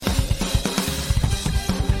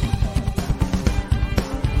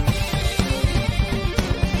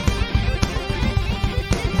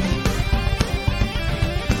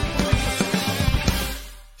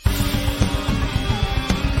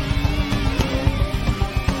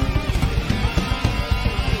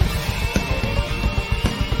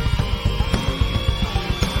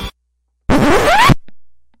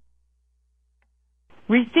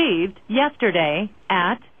received yesterday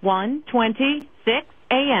at 1:26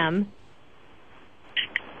 a.m.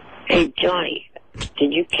 Hey, Johnny,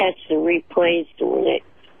 did you catch the replays where that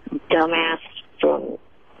dumbass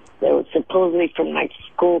that was supposedly from my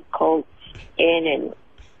school called in and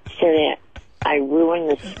said that I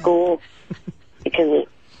ruined the school because of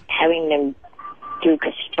having them do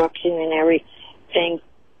construction and everything?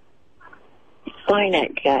 Find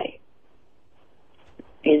that guy.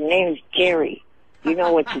 His name's Jerry. You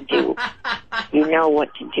know what to do. You know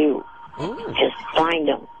what to do. Ooh. Just find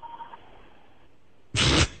him.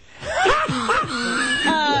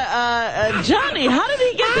 Johnny, how did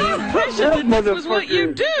he get the impression that this was what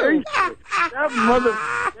you do?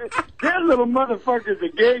 That little motherfucker's a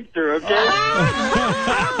gangster, okay?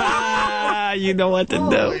 You know what to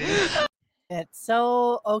do. It's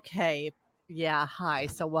so okay. Yeah, hi.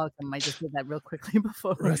 So welcome. I just did that real quickly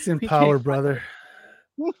before. Rest in power, brother.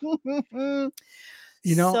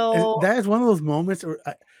 You know, So- that is one of those moments where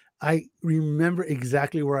I remember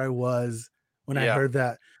exactly where I was when I heard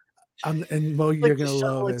that. And Mo, you're Like the gonna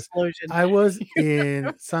shuttle love this. explosion. I was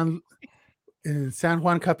in San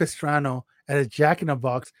Juan Capistrano at a Jack in the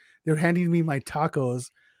Box. They were handing me my tacos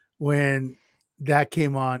when that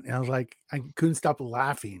came on, and I was like, I couldn't stop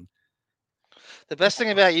laughing. The best thing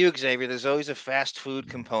about you, Xavier, there's always a fast food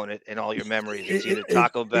component in all your memories. It's either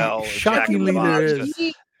Taco Bell or Jack in the shockingly there Box. is.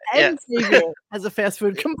 He Yeah. and Xavier has a fast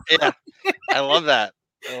food component. Yeah, I love that.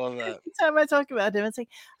 I love that. Every time I talk about him, it's like,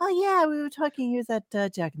 oh yeah, we were talking. He was at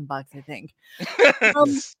Jack in the Box, I think.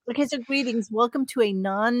 Okay, so greetings. Welcome to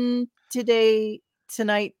a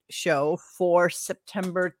tonight show for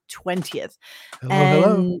September 20th.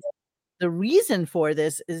 Hello. The reason for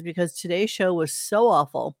this is because today's show was so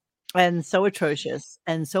awful and so atrocious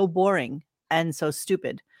and so boring and so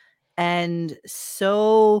stupid and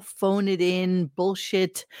so phone it in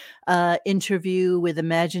bullshit interview with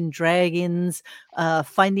Imagine Dragons,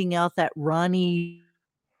 finding out that Ronnie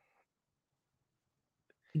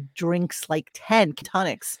drinks like 10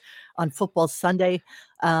 tonics on football Sunday,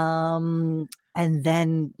 and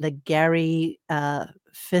then the Gary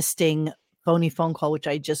fisting phony phone call, which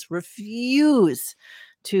I just refuse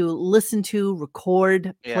to listen to,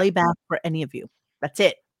 record, play back for any of you. That's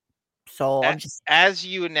it. So I'm just As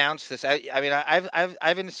you announced this, I mean, I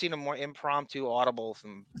haven't seen a more impromptu audible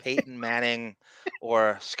from Peyton Manning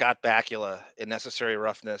or Scott Bakula in Necessary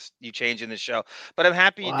Roughness. You changing the show, but I'm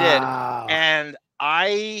happy you did. And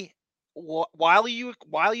while you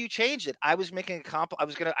changed it, I was making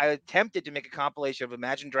I attempted to make a compilation of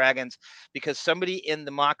Imagine Dragons because somebody in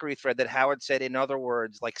the mockery thread that Howard said in other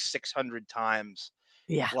words like 600 times.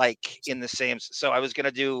 Yeah. Like in the same. So I was going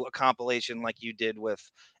to do a compilation like you did with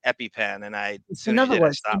EpiPen, and in other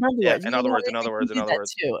words, in other words.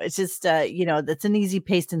 Too. It's just that's an easy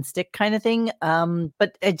paste and stick kind of thing.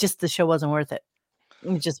 But the show wasn't worth it.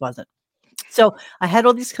 It just wasn't. So I had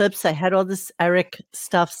all these clips. I had all this Eric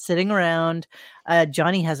stuff sitting around.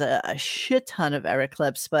 Johnny has a shit ton of Eric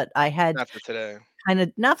clips, but I had not for today.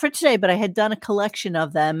 Not for today, but I had done a collection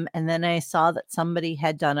of them, and then I saw that somebody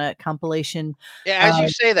had done a compilation. Yeah, as you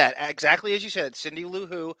say that, exactly as you said, Cindy Lou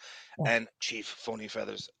Who and Chief Phony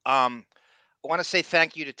Feathers. I want to say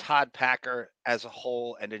thank you to Todd Packer as a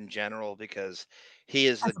whole and in general because he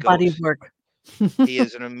is the body of work. He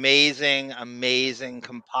is an amazing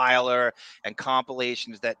compiler and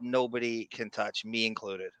compilations that nobody can touch, me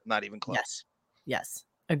included, not even close. Yes.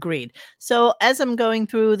 Agreed. So as I'm going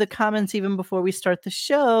through the comments, even before we start the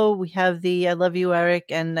show, we have the I love you, Eric,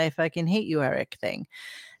 and I fucking hate you, Eric thing.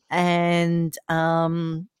 And,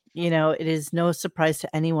 it is no surprise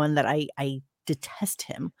to anyone that I detest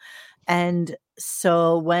him. And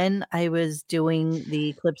so when I was doing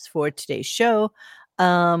the clips for today's show,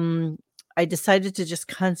 I decided to just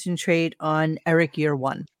concentrate on Eric year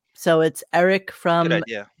one. So it's Eric from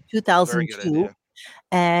 2002.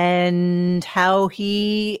 And how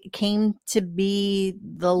he came to be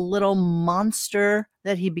the little monster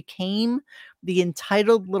that he became, the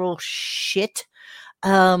entitled little shit.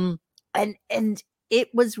 And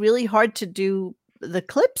it was really hard to do the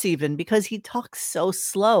clips even because he talks so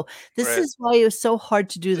slow. This is why it was so hard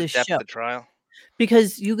to do this show. The trial.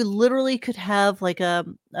 Because you literally could have like a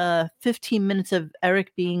 15 minutes of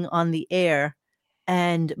Eric being on the air.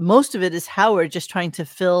 And most of it is Howard just trying to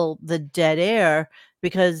fill the dead air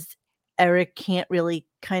because Eric can't really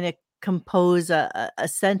kind of compose a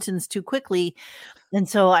sentence too quickly. And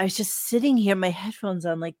so I was just sitting here, my headphones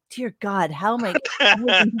on, like, dear God, how am I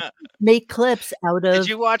going to make clips out of... Did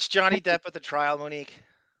you watch Johnny Depp at the trial, Monique?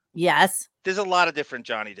 Yes. there's a lot of different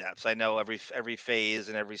Johnny Depps. I know every phase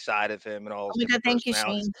and every side of him and all Oh his my God, different thank you,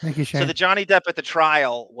 personalities. Shane. Thank you, So Shane. the Johnny Depp at the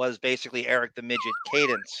trial was basically Eric the Midget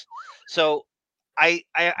Cadence. So I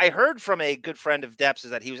heard from a good friend of Depp's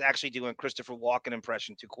is that he was actually doing Christopher Walken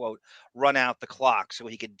impression to quote run out the clock so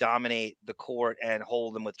he could dominate the court and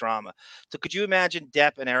hold them with drama. So could you imagine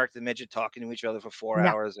Depp and Eric the Midget talking to each other for 4 No.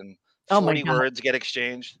 hours and Oh my 40 God. words get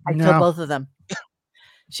exchanged? I'd kill No. both of them.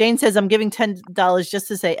 Shane says, I'm giving $10 just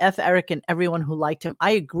to say F Eric and everyone who liked him.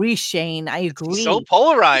 I agree, Shane. I agree. He's so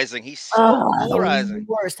polarizing. He's so polarizing.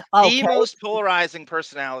 Worst. The Okay. most polarizing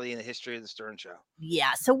personality in the history of the Stern Show.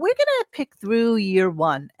 Yeah. So we're going to pick through year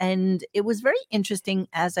one. And it was very interesting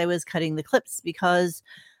as I was cutting the clips because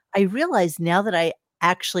I realized now that I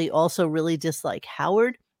actually also really dislike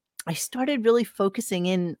Howard, I started really focusing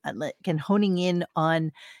in and honing in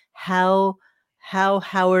on how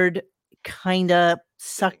Howard kind of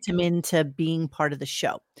sucked him into being part of the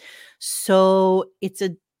show. So it's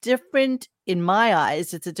a different, in my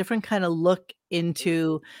eyes, it's a different kind of look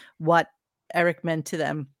into what Eric meant to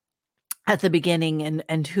them at the beginning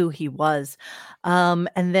and who he was. And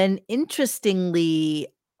then interestingly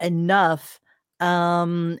enough,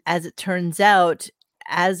 as it turns out,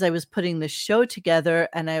 as I was putting the show together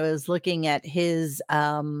and I was looking at his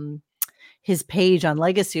page on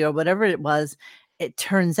Legacy or whatever it was, it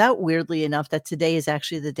turns out weirdly enough that today is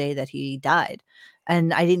actually the day that he died.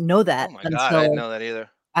 And I didn't know that Oh my until God, I didn't know that either.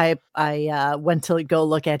 I went to go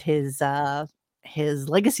look at his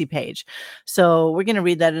Legacy page. So we're going to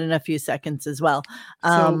read that in a few seconds as well.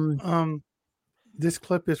 This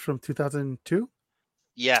clip is from 2002.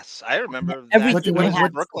 Yes, I remember Everything that. I was in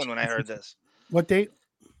had- Brooklyn when I heard this. What date?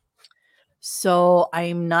 So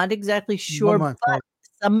I'm not exactly sure, month? but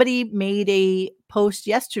somebody made a post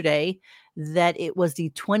yesterday that it was the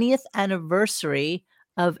 20th anniversary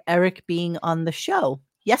of Eric being on the show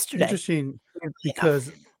yesterday. Interesting,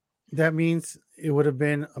 because that means it would have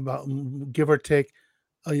been about, give or take,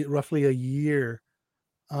 roughly a year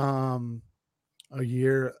after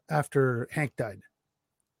Hank died.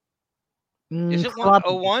 Is it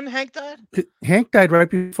Probably. 101 Hank died? Hank died right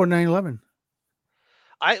before 9/11.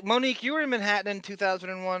 Monique, you were in Manhattan in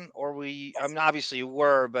 2001, or we? I mean, obviously you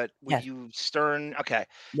were, but were Yes. you Stern? Okay,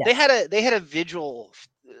 Yes. they had a vigil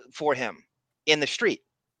for him in the street.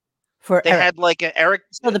 For They Eric. had like an Eric.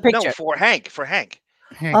 So the picture. No, for Hank. For Hank.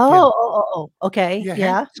 Hank, Oh, okay. Yeah,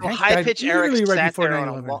 Yeah. Hank- So Hank high died pitch Eric literally right sat before there on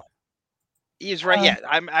a 9/11. wall. He's right. Yeah,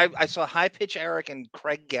 I saw high pitch Eric and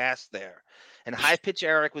Craig Gass there, and high pitch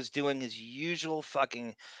Eric was doing his usual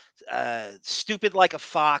fucking stupid like a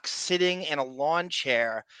fox, sitting in a lawn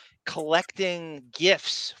chair, collecting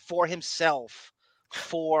gifts for himself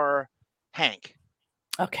for Hank.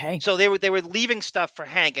 Okay. So they were leaving stuff for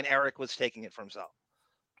Hank, and Eric was taking it for himself.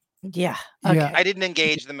 Yeah. Yeah. Okay. I didn't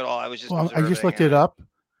engage them at all. I was just. Well, I just observing, looked it up.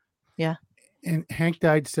 Yeah. And Hank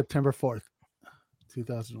died September 4th,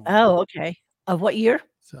 2001. Oh, okay. Of what year?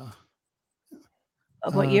 So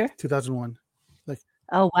Of what year? 2001.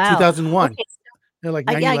 Oh, wow. 2001. Okay, They're like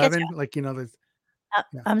yeah, I get 9/11. Like, there's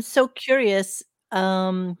Yeah. I'm so curious.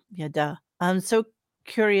 Yeah, duh. I'm so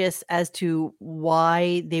curious as to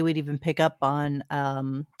why they would even pick up on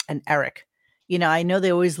an Eric. I know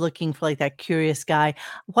they're always looking for like that curious guy.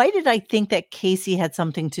 Why did I think that Casey had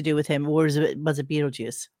something to do with him, or was it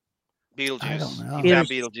Beetlejuice? Beetlejuice. I don't know. He found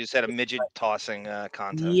Beetlejuice at a midget tossing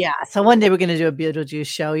contest. Yeah. So one day we're going to do a Beetlejuice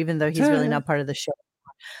show, even though he's really not part of the show.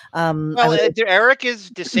 Well, Eric is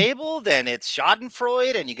disabled, and it's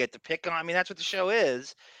Schadenfreude, and you get to pick on. I mean, that's what the show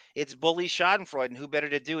is. It's bully Schadenfreude, and who better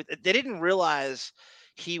to do it? They didn't realize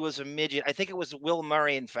he was a midget. I think it was Will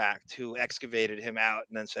Murray, in fact, who excavated him out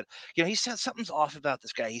and then said, he said something's off about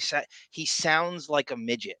this guy. He sounds like a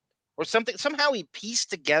midget or something. Somehow he pieced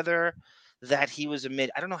together that he was a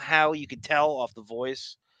midget. I don't know how you could tell off the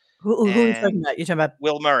voice. Who are you talking about? You're talking about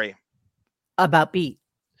Will Murray. About Beat.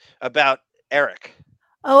 About Eric.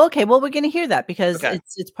 Oh, okay. Well, we're going to hear that because Okay.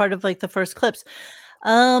 it's part of like the first clips.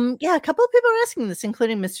 Yeah, a couple of people are asking this,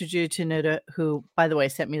 including Mr. Ju Tsunoda, who, by the way,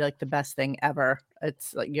 sent me like the best thing ever.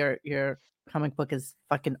 It's like your comic book is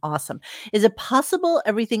fucking awesome. Is it possible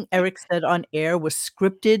everything Eric said on air was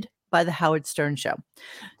scripted by the Howard Stern show?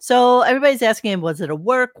 So everybody's asking him, was it a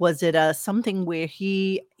work? Was it something where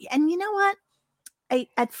he? And you know what?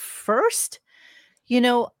 At first,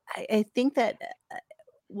 I think that.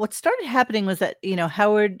 What started happening was that,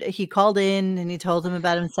 Howard, he called in and he told him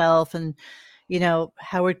about himself, and,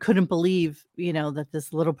 Howard couldn't believe, that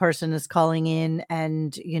this little person is calling in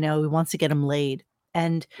and, he wants to get him laid.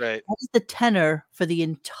 And Right. that is the tenor for the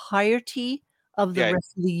entirety of the Right.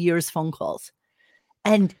 rest of the year's phone calls.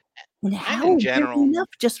 And And in Howard, general. enough,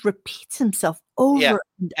 just repeats himself over Yeah.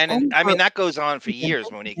 and And I mean, over that goes on for again years,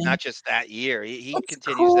 and Monique, again. not just that year. He It's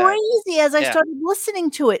continues that. crazy as I Yeah. started listening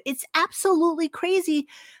to it. It's absolutely crazy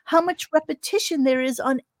how much repetition there is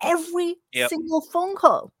on every Yep. single phone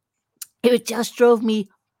call. It just drove me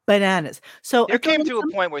bananas. So There I threw came in to a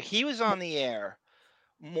some point where he was on the air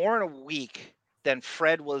more in a week than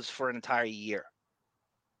Fred was for an entire year.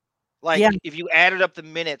 Yeah. Like, if you added up the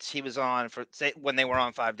minutes he was on for, say, when they were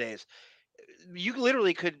on 5 days, you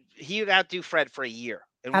literally he would outdo Fred for a year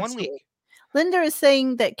in 1 Absolutely. week. Linda is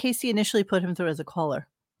saying that Casey initially put him through as a caller.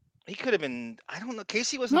 He could have been, I don't know.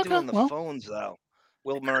 Casey wasn't Okay, doing the well. phones, though.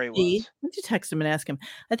 Will Murray Why was. don't you text him and ask him?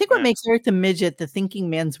 I think what Yeah. makes Eric the Midget the thinking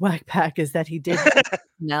man's whack pack is that he did have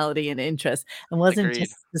personality and interest and wasn't Agreed.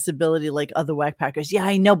 just disability like other whack packers. Yeah,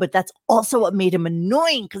 I know, but that's also what made him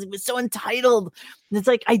annoying because he was so entitled. And it's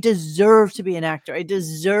like, I deserve to be an actor. I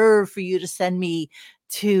deserve for you to send me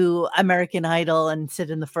to American Idol and sit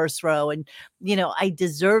in the first row. And, I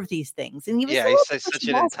deserve these things. And he was Yeah, a he's little such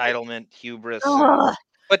an narcissistic. entitlement, hubris. Ugh.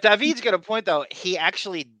 But David's got a point, though. He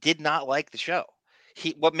actually did not like the show.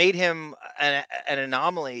 What made him an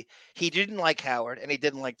anomaly, he didn't like Howard and he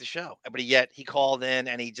didn't like the show, but yet he called in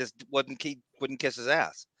and he just wouldn't kiss his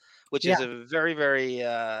ass, which is Yeah. a very, very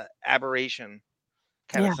aberration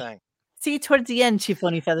kind Yeah. of thing. See, towards the end, Chief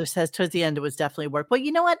Boney Feather says towards the end it was definitely work. But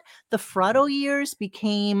you know what? The Frotto years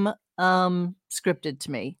became scripted to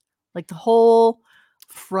me. Like the whole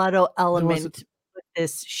Frotto element with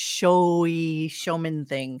this showy showman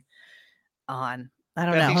thing on. I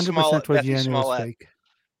don't know. 100% towards Bethany the end it was Smollett fake.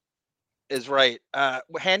 is right.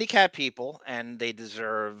 We're handicapped people, and they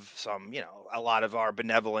deserve some, a lot of our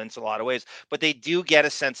benevolence, a lot of ways. But they do get a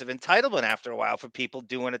sense of entitlement after a while for people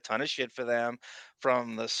doing a ton of shit for them,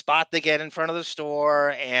 from the spot they get in front of the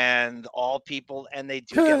store, and all people, and they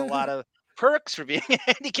do get a lot of perks for being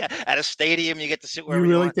handicapped. At a stadium, you get to sit You wherever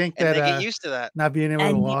you really want, think and that they get used to that. not being able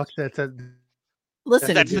to walk,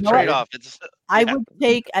 Listen, That's you the know what? trade-off. I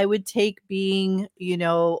would take being,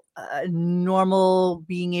 a normal,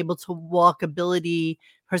 being able to walk ability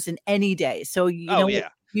person any day. So, yeah.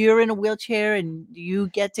 you're in a wheelchair and you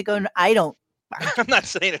get to go. I don't. I'm not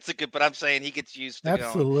saying it's a good, but I'm saying he gets used to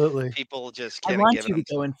Absolutely. going. People just I can't want give you him.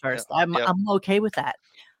 to go in first. Yeah. I'm okay with that.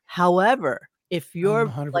 However, if you're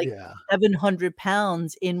like 700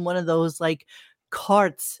 pounds in one of those like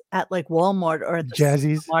carts at like Walmart or at the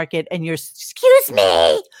Jazzy's market and you're, excuse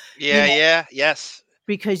me. Yes.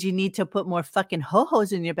 Because you need to put more fucking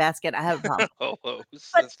ho-hos in your basket. I have a problem.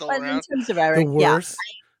 Ho-hos. But in terms of Eric,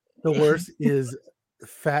 the worst is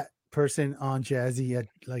fat person on Jazzy at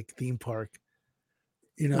like theme park.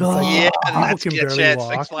 It's like people can barely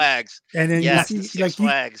walk. Six Flags. And then you see like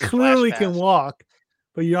Flags, you clearly can walk,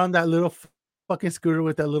 but you're on that little fucking scooter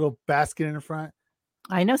with that little basket in the front.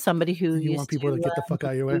 I know somebody who want people to get the fuck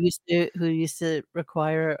out of your way. Who used to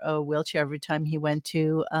require a wheelchair every time he went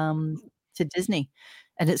to Disney,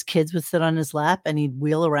 and his kids would sit on his lap and he'd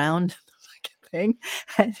wheel around the thing,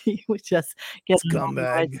 and he would just get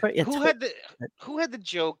scumbag. Who had the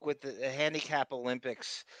joke with the handicap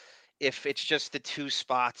Olympics? If it's just the 2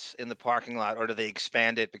 spots in the parking lot, or do they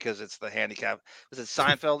expand it because it's the handicap? Was it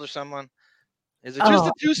Seinfeld or someone? Is it just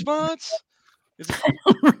the 2 spots? I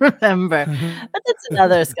don't remember. But that's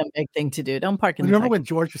another scumbag thing to do. Don't park in Remember when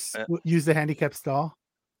George used the handicap stall?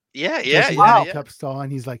 Yeah. Handicap stall,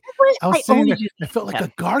 and he's like, I was sitting there, I felt like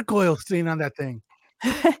a gargoyle sitting on that thing.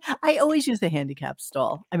 I always use the handicap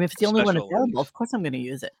stall. I mean, if it's the only one available, of course I'm going to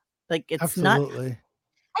use it. Like, it's Absolutely. not.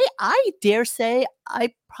 I dare say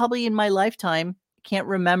I probably in my lifetime can't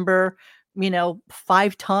remember,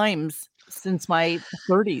 5 times since my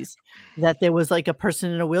 30s that there was like a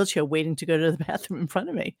person in a wheelchair waiting to go to the bathroom in front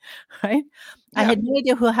of me. Right. Yeah. I had no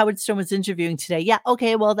idea who Howard Stern was interviewing today. Yeah.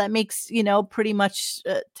 Okay. Well, that makes, pretty much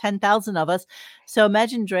 10,000 of us. So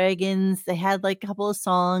Imagine Dragons, they had like a couple of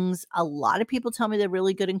songs. A lot of people tell me they're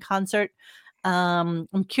really good in concert. I'm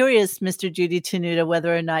curious, Mr. Judy Tenuta,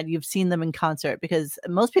 whether or not you've seen them in concert, because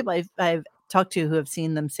most people I've talked to who have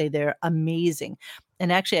seen them say they're amazing.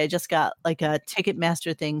 And actually, I just got like a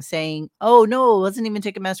Ticketmaster thing saying, oh, no, it wasn't even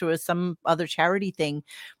Ticketmaster. It was some other charity thing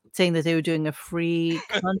saying that they were doing a free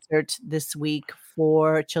concert this week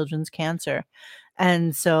for children's cancer.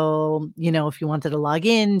 And so, if you wanted to log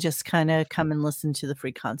in, just kind of come and listen to the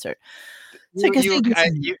free concert. So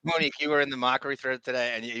Monique, you were in the mockery thread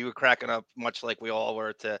today, and you were cracking up, much like we all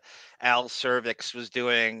were, to Al Cervix was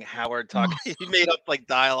doing Howard talking. He made up like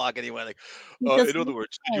dialogue, and he went like, in other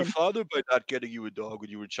words, did your father, by not getting you a dog when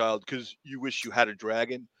you were a child, because you wish you had a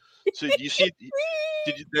dragon? So you see,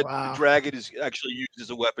 the dragon is actually used as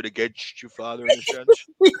a weapon against your father in a sense?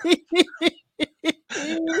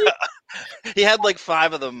 He had like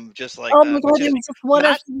 5 of them, just like Oh that. my which god, is it was just one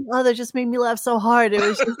not- after the other. Just made me laugh so hard. It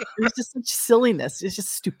was just such silliness. It's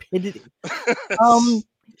just stupidity.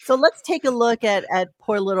 So let's take a look at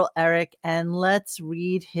poor little Eric and let's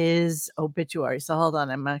read his obituary. So hold on,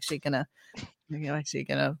 I'm actually gonna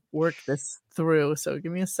work this through. So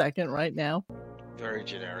give me a second right now. Very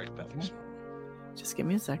generic, Bevis. Just give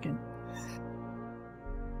me a second.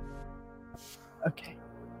 Okay.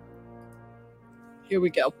 Here we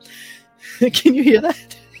go. Can you hear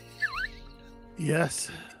that? Yes.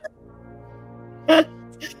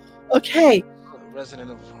 Okay.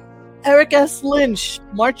 Resident of Eric S. Lynch,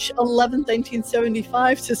 March 11th,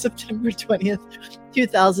 1975 to September 20th,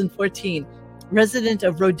 2014. Resident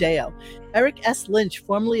of Rodeo. Eric S. Lynch,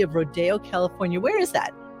 formerly of Rodeo, California. Where is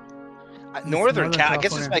that? Northern Cal. I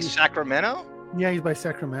guess it's by Sacramento. Yeah, he's by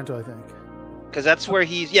Sacramento, I think. Because that's where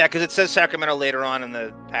he's. Yeah, because it says Sacramento later on in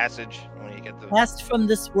the passage when you get the. Passed from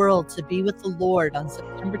this world to be with the Lord on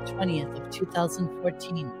September 20th of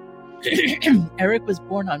 2014. Eric was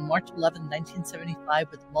born on March 11, 1975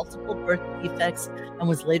 with multiple birth defects and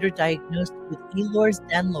was later diagnosed with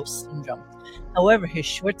Ehlers-Danlos syndrome. However, his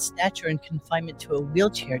short stature and confinement to a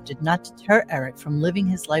wheelchair did not deter Eric from living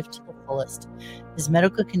his life to the fullest. His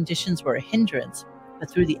medical conditions were a hindrance, but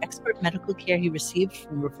through the expert medical care he received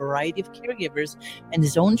from a variety of caregivers and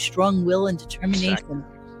his own strong will and determination,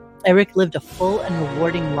 Eric lived a full and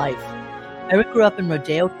rewarding life. Eric grew up in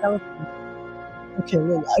Rodeo, California. Okay,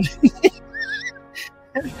 we're loud.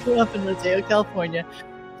 Eric grew up in Rodeo, California,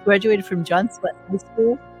 graduated from John Sweat High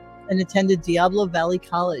School, and attended Diablo Valley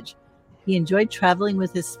College. He enjoyed traveling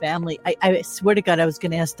with his family. I swear to God, I was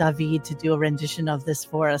going to ask David to do a rendition of this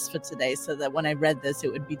for us for today so that when I read this,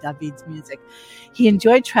 it would be David's music. He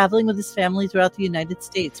enjoyed traveling with his family throughout the United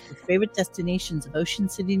States, with favorite destinations of Ocean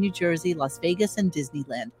City, New Jersey, Las Vegas, and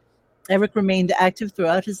Disneyland. Eric remained active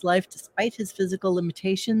throughout his life despite his physical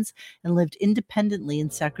limitations and lived independently in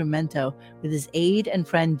Sacramento with his aide and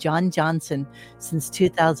friend John Johnson since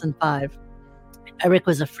 2005. Eric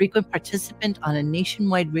was a frequent participant on a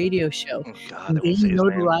nationwide radio show, and gained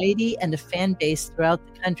notoriety and a fan base throughout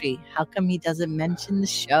the country. How come he doesn't mention the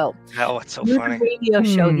show? Oh, it's so Through funny. the radio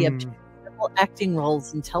show, he obtained several acting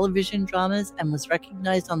roles in television dramas and was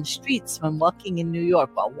recognized on the streets when walking in New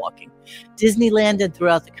York while walking Disneyland and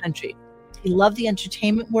throughout the country. He loved the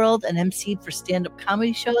entertainment world and emceed for stand-up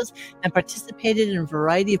comedy shows and participated in a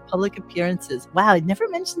variety of public appearances. Wow, I never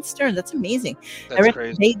mentioned Stern. That's amazing. That's Eric,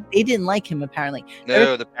 crazy. They didn't like him, apparently. No,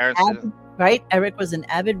 Eric, the parents did. right? Eric was an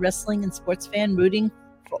avid wrestling and sports fan, rooting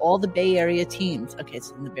for all the Bay Area teams. Okay,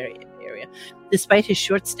 so in the Bay Area. Despite his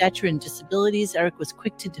short stature and disabilities, Eric was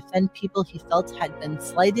quick to defend people he felt had been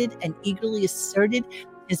slighted and eagerly asserted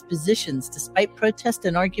his positions despite protest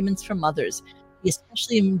and arguments from others. He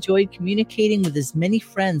especially enjoyed communicating with his many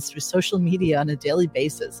friends through social media on a daily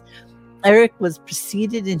basis. Eric was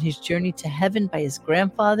preceded in his journey to heaven by his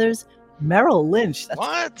grandfathers, Merrill Lynch. That's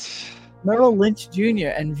What? Merrill Lynch Jr.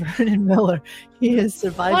 and Vernon Miller. He is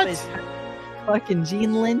survived by his Clark and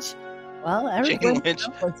Jean Lynch. Well, Eric Jean Lynch.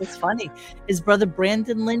 Lynch. It's funny. His brother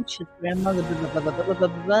Brandon Lynch, his grandmother, blah, blah, blah, blah, blah,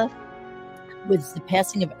 blah, blah. With the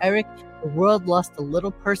passing of Eric, the world lost a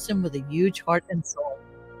little person with a huge heart and soul.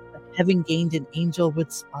 But heaven gained an angel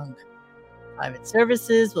with spunk. Private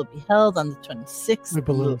services will be held on the 26th. With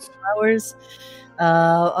balloons. Flowers.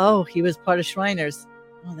 He was part of Shriners.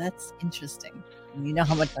 Oh, that's interesting. And you know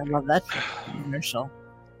how much I love that commercial.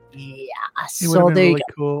 Yeah. It would So have there been you really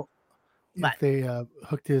go. cool What? if they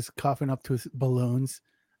hooked his coffin up to his balloons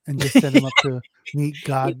and just sent him up to meet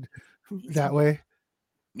God that way.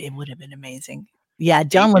 It would have been amazing. Yeah,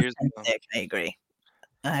 John was years ago. sick.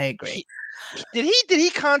 I agree. Did he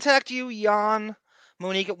contact you, Jan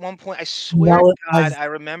Monique, at one point? I swear No, to it God, was- I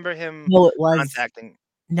remember him No, it was. contacting.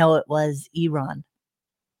 No, it was Iran.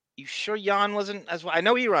 You sure Jan wasn't as well? I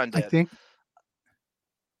know Iran I did. think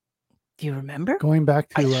Do you remember? going back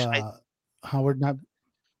to I- Howard not.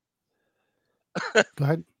 Go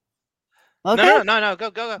ahead. Okay. No.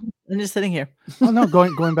 Go. I'm just sitting here. Oh no,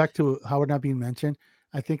 going back to Howard not being mentioned.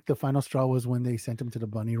 I think the final straw was when they sent him to the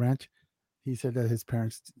bunny ranch. He said that his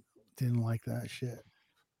parents didn't like that shit.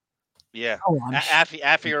 Yeah. Oh, I'm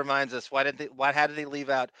Affy reminds us how did they leave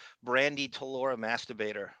out Brandy Talora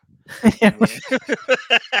masturbator?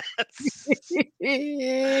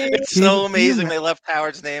 It's so amazing they left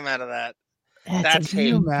Howard's name out of that. That's Can you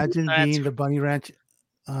hate. imagine That's- being the bunny ranch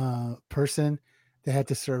person that had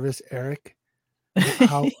to service Eric?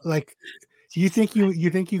 How like do you think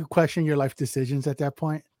you question your life decisions at that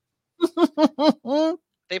point?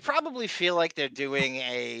 They probably feel like they're doing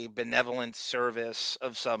a benevolent service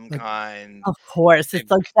of some Like- kind. Of course, it's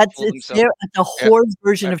They like that's fool it's themselves. a horde's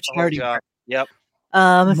version That's of the whole charity job. work. Yep.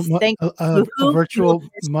 Thank a Woohoo, virtual Woohoo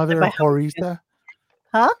is mother by Horisa,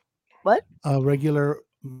 Huh? What? a regular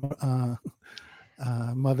mother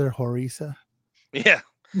Horisa. Yeah.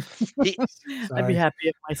 He I'd Sorry. be happy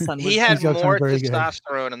if my son was. he had These jokes more aren't very good.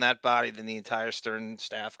 testosterone in that body than the entire Stern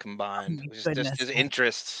staff combined. my It was just goodness, his man.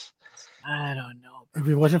 interests. I don't know. If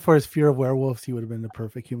it wasn't for his fear of werewolves, he would have been the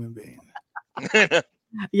perfect human being.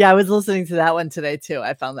 Yeah, I was listening to that one today too.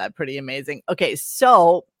 I found that pretty amazing. Okay,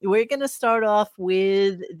 so we're gonna start off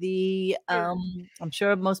with the I'm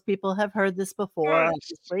sure most people have heard this before,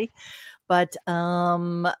 obviously, but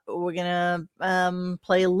we're gonna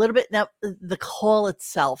play a little bit. Now the call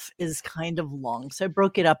itself is kind of long, so I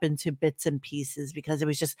broke it up into bits and pieces because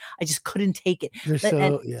I just couldn't take it. They're And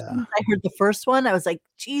so as yeah. soon as I heard the first one, I was like,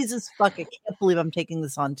 Jesus fuck, I can't believe I'm taking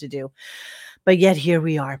this on to do. But yet here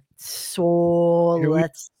we are. So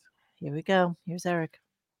here we go. Here's Eric.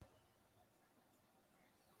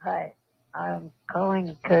 Hi, I'm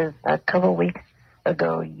calling because a couple weeks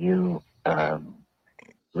ago you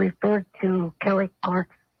referred to Kelly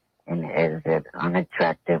Clarkson as an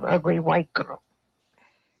unattractive, ugly white girl.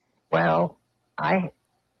 Well, I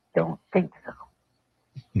don't think so.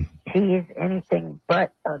 She is anything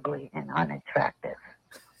but ugly and unattractive.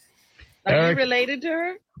 Are you Eric? related to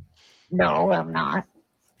her? No, I'm not.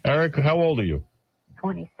 Eric, how old are you?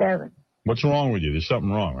 27. What's wrong with you? There's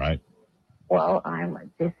something wrong, right? Well, I'm a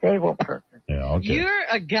disabled person. Yeah, okay. You're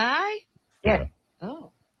a guy? Yes,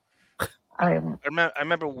 Oh. I'm I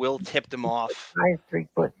remember Will tipped him off.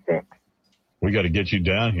 3'6". We got to get you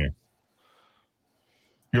down here.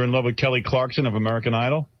 You're in love with Kelly Clarkson of American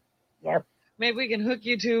Idol? Yep. Maybe we can hook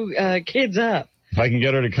you two kids up. If I can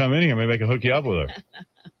get her to come in here, maybe I can hook you up with her.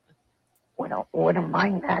 Wouldn't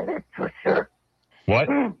mind that, that's for sure. What?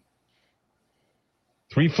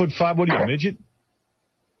 3'5"? What are you, a midget?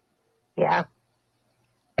 Yeah.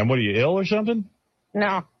 And what are you, ill or something?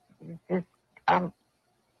 No, it's just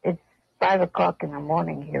it's 5 o'clock in the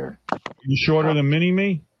morning here. You shorter than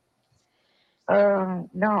Mini-Me? No,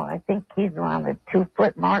 I think he's around the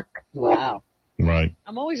 2-foot mark. Wow. Right.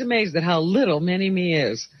 I'm always amazed at how little Mini-Me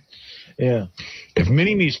is. Yeah. If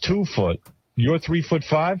Mini-Me's 2 foot, you're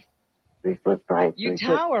 3'5"? 3'5". You 3'6".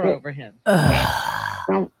 tower over him.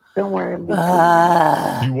 Somewhere in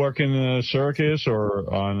between. You work in a circus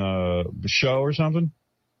or on a show or something?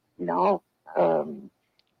 No,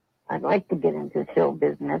 I'd like to get into show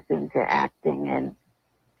business, into acting, and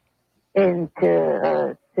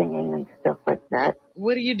into singing and stuff like that.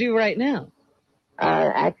 What do you do right now?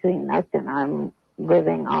 Actually, nothing. I'm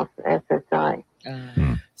living off SSI.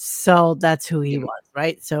 So that's who he was,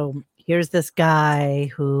 right? So here's this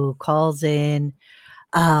guy who calls in,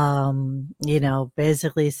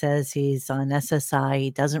 basically says he's on SSI.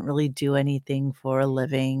 He doesn't really do anything for a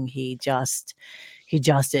living. He just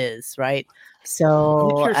is, right?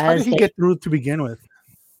 So How did he get through to begin with?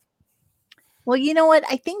 well, you know what?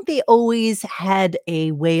 I think they always had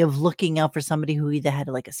a way of looking out for somebody who either had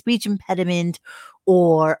like a speech impediment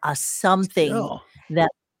or a something Still.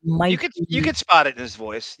 that might You could spot it in his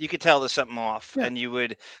voice. You could tell there's something off, Yeah. and you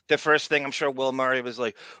would. The first thing I'm sure Will Murray was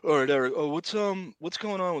like, "All right, Eric, what's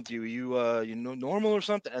going on with you? You normal or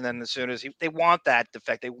something?" And then as soon as they want that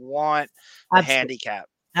defect, they want the Absolutely. handicap.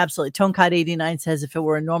 Absolutely. Tonecod 89 says if it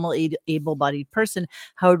were a normal able-bodied person,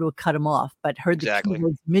 Howard would cut him off, but heard the Exactly.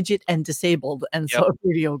 keywords midget and disabled and Yep. saw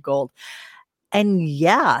radio gold. And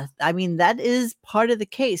yeah, I mean, that is part of the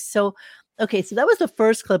case. So, okay, so that was the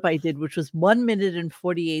first clip I did, which was 1 minute and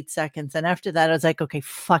 48 seconds. And after that, I was like, okay,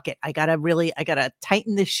 fuck it. I gotta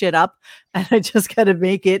tighten this shit up and I just gotta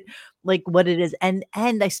make it like what it is. And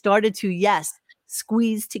I started to,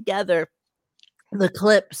 squeeze together the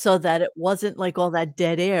clip so that it wasn't like all that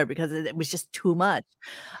dead air because it was just too much.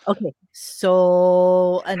 Okay,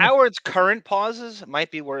 so and Howard's current pauses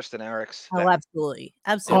might be worse than Eric's. oh, absolutely,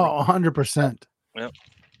 absolutely. Oh, 100%.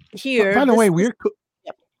 Here, By the this way, is-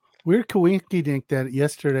 weird coinky-dink that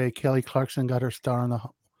yesterday Kelly Clarkson got her star on the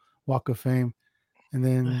Walk of Fame, and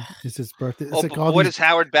then it's his birthday. It's Oh, like but all boy, these, does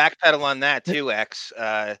Howard backpedal on that too, X. He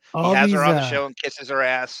all has her on the these, show and kisses her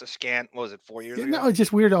ass a scant. What was it, 4 years ago? no, it's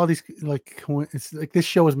just weird. All these it's like this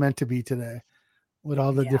show was meant to be today, with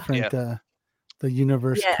all the Yeah. different the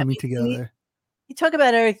universe Yeah, I coming mean, together. you talk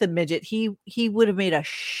about Eric the Midget. He would have made a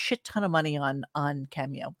shit ton of money on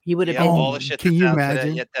Cameo. He would have Yeah, been all the shit. Can that's you out today.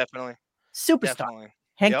 imagine? Yeah, definitely. superstar. Definitely.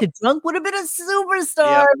 Hank Yep. the Drunk would have been a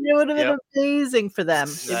superstar. Yep. It would have been Yep. amazing for them.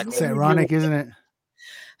 It Exactly. It's really ironic, would. isn't it?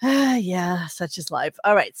 Yeah, such is life.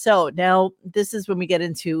 All right. So now this is when we get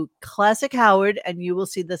into classic Howard, and you will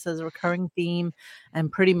see this as a recurring theme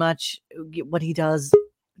and pretty much what he does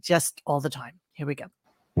just all the time. Here we go.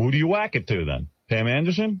 Who do you whack it to then? Pam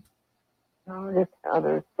Anderson? No, just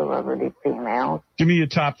other celebrity females. Give me your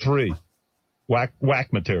top 3 whack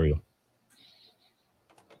material.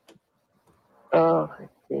 Oh,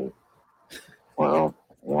 let's see. Well,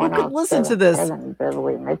 one could on listen to Seventh this? Heaven,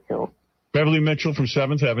 Beverly Mitchell. Beverly Mitchell from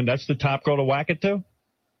Seventh Heaven. That's the top girl to whack it to?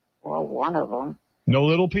 Well, one of them. No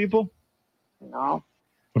little people? No,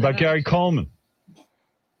 What about Gary Coleman?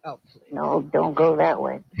 Oh, please. no, don't go that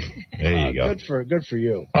way. There you go. Good for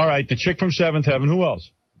you. All right, the chick from Seventh Heaven. Who else?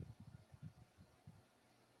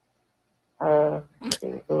 Let's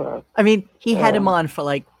see, who else? I mean, he had him on for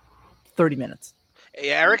like 30 minutes. Hey,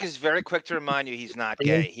 Eric is very quick to remind you he's not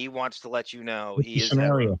gay. He wants to let you know What's he the is.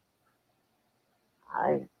 scenario?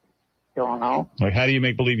 I don't know. Like, how do you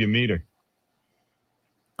make believe you meet her?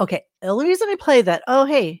 Okay. The only reason I play that. Oh,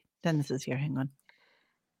 hey, Dennis is here. Hang on.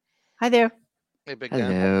 Hi there. Hey, big guy.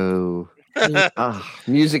 Hello.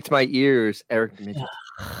 Music to my ears, Eric Midget.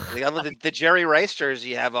 The Jerry Rice jersey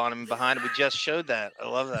you have on him behind him. We just showed that. I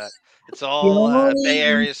love that. It's all Bay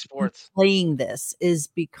Area sports. Playing this is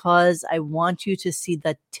because I want you to see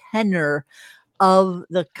the tenor of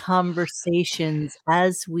the conversations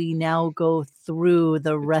as we now go through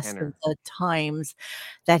the rest of the times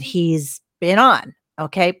that he's been on.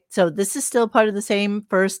 Okay, so this is still part of the same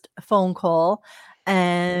first phone call,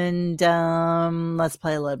 and let's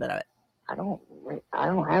play a little bit of it. I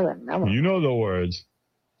don't have a number. You know the words.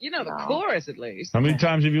 You know the chorus at least. How many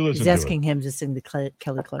times have you listened He's to asking him to sing the Kelly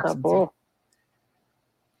Clarkson song. Couple.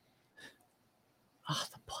 Oh,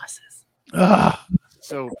 the pauses.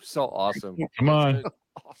 So awesome. Come on.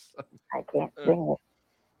 Awesome. I can't sing it.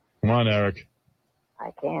 Come on, Eric. I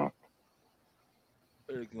can't.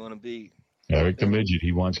 Where do you want to be? Eric the Midget.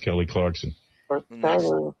 He wants Kelly Clarkson. For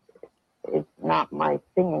starters, it's not my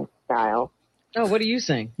singing style. Oh, what do you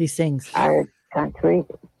sing? He sings. I country,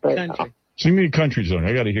 but Country. Sing me a country song.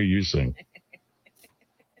 I got to hear you sing.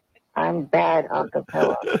 I'm bad a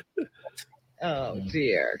cappella. Oh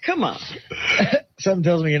dear. Come on. Something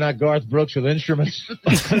tells me you're not Garth Brooks with instruments.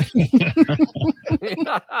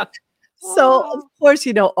 So of course,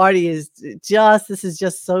 Artie is this is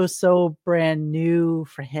just so brand new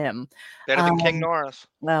for him. Better than King Norris.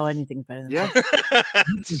 Well, anything better than Yeah.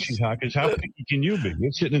 She's hot, 'cause how picky can you be?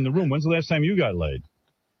 You're sitting in the room. When's the last time you got laid?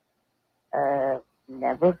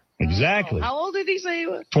 Never. Exactly. How old did he say he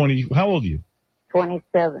was? 20. How old are you?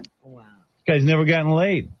 27. Wow. This guy's never gotten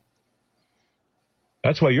laid.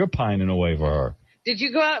 That's why you're pining away for her. Did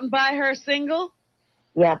you go out and buy her a single?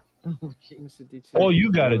 Yeah. Oh, All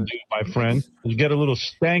you got to do, my friend, is get a little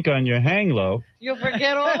stank on your hang low. you'll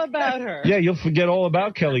forget all about her. Yeah, you'll forget all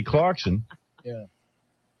about Kelly Clarkson. Yeah.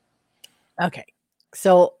 Okay.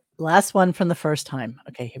 So last one from the first time.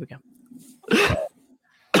 Okay, here we go.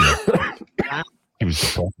 He was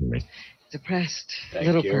supporting me. Depressed Thank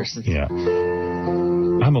little you. person. Yeah.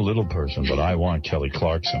 I'm a little person, but I want Kelly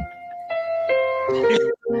Clarkson.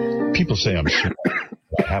 People say I'm smart.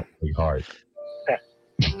 I have to be hard.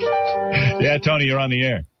 Yeah, Tony, you're on the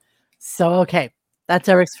air. So okay, that's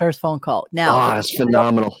Eric's first phone call. Now, that's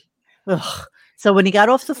phenomenal. So when he got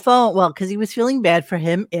off the phone, well, because he was feeling bad for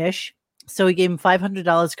him ish, so he gave him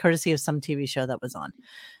 $500 courtesy of some TV show that was on.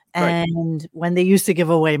 Right. And when they used to give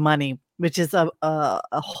away money, which is a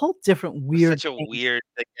whole different weird. Such a thing. weird.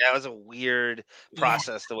 That was a weird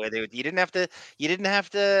process. The way they would. You didn't have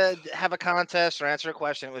to have a contest or answer a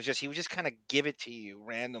question. It was just he would just kind of give it to you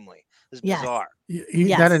randomly. It was Yes. bizarre.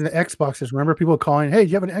 That in the Xboxes. Remember people calling, "Hey, do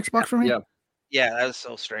you have an Xbox for me?" Yeah. Yeah, that was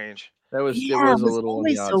so strange. That was Yeah, it was it a was little on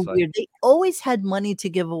always the so odd side. weird. They always had money to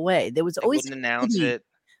give away. There was They always wouldn't announce money, it.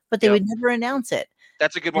 but they Yep. would never announce it.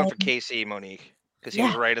 That's a good one for Um, KC, Monique, because he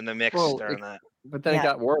was yeah. right in the mix Well, during that. But then Yeah. it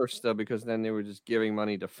got worse though because then they were just giving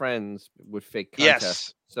money to friends with fake Yes.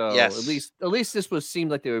 contests. So Yes. at least this was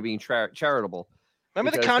seemed like they were being charitable.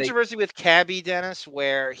 Remember the because they- controversy with Cabby Dennis,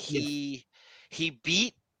 where he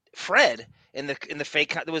beat Fred in the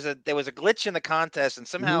fake. There was a glitch in the contest, and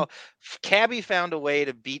somehow Cabby found a way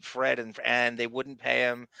to beat Fred, and they wouldn't pay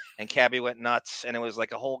him, and Cabby went nuts, and it was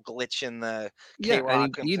like a whole glitch in the Yeah, and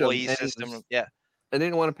K-Rock he beat him, employee and he system. was- Yeah, And they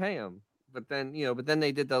didn't want to pay him. But then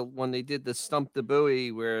they did the Stump the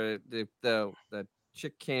Buoy where the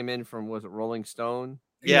chick came in from was it Rolling Stone?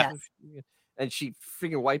 Yeah. And she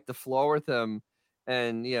freaking wiped the floor with him,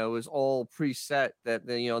 and it was all preset that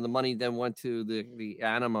the money then went to the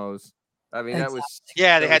Animos. I mean that was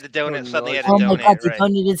yeah. They that had was to donate. so Suddenly, they had to Oh my donate. God, they Right.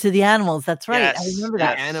 donated to the animals. That's right. I Yes, remember the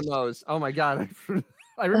that. yes. Animos. Oh my god.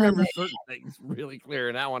 I remember certain things really clear,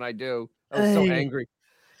 and that one I do. I was so angry.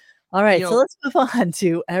 All right, You so know, let's move on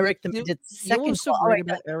to Eric the Midget's You know second what's so call. great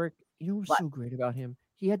Oh, about Eric? You know what's so great about him?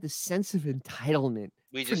 He had the sense of entitlement.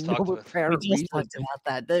 We for just no talked about apparent we just reason. talked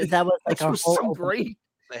about that. That was like That our was whole so opening. great.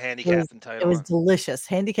 the It handicap was entitlement. delicious.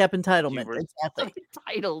 Handicap entitlement. were- Exactly.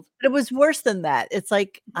 Entitled. But it was worse than that. It's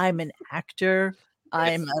like I'm an actor.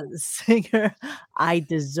 I'm a singer. I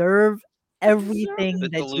deserve everything The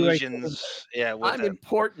that you are giving me. delusions. Yeah, I'm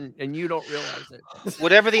important, and you don't realize it.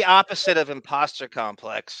 whatever the opposite of imposter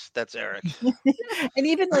complex. That's Eric. And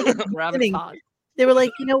even like at the beginning, Gravitas. they were like,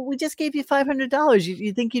 we just gave you $500.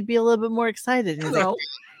 You think you'd be a little bit more excited? And he's like, No.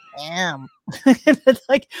 damn. It's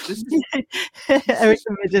like This Eric is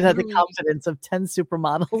the Midget had the really- confidence of 10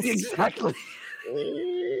 supermodels. Exactly.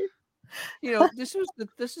 You know, this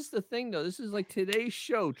is the thing though. This is like today's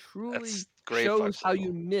show truly That's great. shows how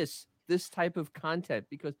you miss this type of content,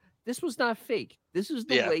 because this was not fake. This is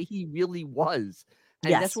the Yeah. way he really was. And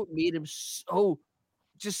Yes. that's what made him so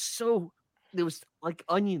there was like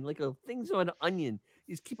onion, like a things on an onion.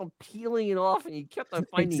 You just keep on peeling it off, and you kept on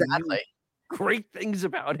finding new Exactly. great things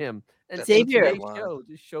about him. And That's Xavier. today's Wow. show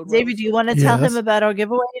just showed what Xavier, was do you want to tell him Yes. about our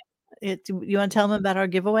giveaway? You want to tell him about our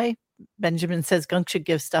giveaway? Benjamin says Gunk should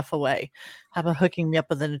give stuff away. How about hooking me up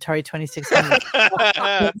with an Atari 2600? Tell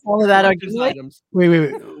him about our collector's giveaway. items.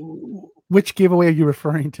 Wait. Which giveaway are you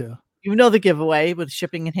referring to? You know the giveaway with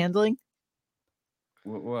shipping and handling.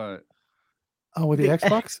 What? Oh, with the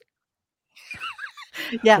Xbox?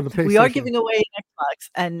 Yeah, Or the we are PlayStation? giving away an Xbox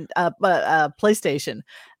and PlayStation.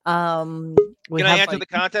 We Can I have, answer like, the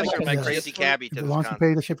contest, or am I Yes. crazy cabbie to As this long as you contest?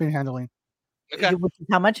 pay the shipping and handling, Okay. which is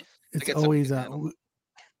how much? it's get something always to handle.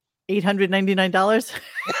 $899.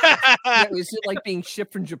 Yeah, is it like being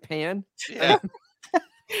shipped from Japan? Yeah.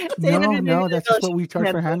 no, that's just what we charge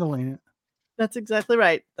for handling. handling it. That's exactly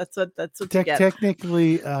right. That's what you get.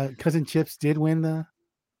 Technically, Cousin Chips did win the.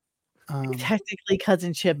 Technically,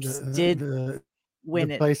 Cousin Chips did the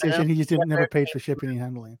win it. but I PlayStation. don't He just think never ever paid for shipping and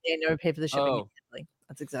handling. They never pay for the shipping and Oh. handling.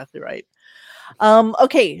 That's exactly right.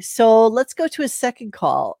 Okay, so let's go to a second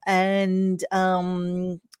call, and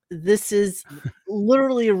this is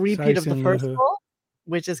literally a repeat of the Sorry, first Cindy. call,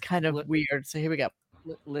 which is kind of Li- weird. So here we go.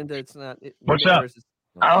 Linda, it's not. What's Linda, up? yours is-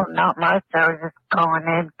 Oh, not much. I was just calling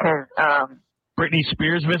in because, Britney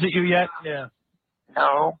Spears visit you yet? Yeah.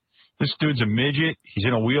 no. This dude's a midget. He's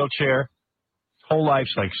in a wheelchair. His whole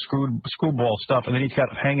life's like schoolball stuff, and then he's got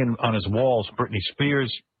hanging on his walls Britney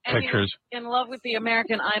Spears pictures, In love with the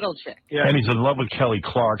American Idol chick. Yeah. and he's in love with Kelly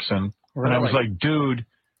Clarkson. And I was like, dude,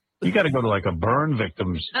 you got to go to like a burn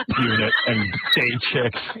victims unit and date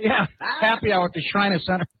chicks. Yeah. Happy hour at the Shrine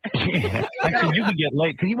Center. Yeah. I said, you can get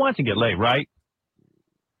laid, because he wants to get laid, right?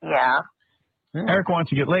 Yeah. Eric wants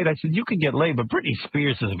to get laid. I said, you can get laid, but Britney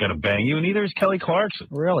Spears isn't going to bang you, and neither is Kelly Clarkson.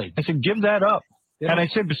 Really? I said, give that up. Yeah. And I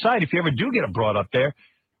said, besides, if you ever do get brought up there,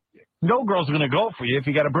 no girl's going to go for you if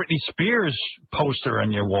you got a Britney Spears poster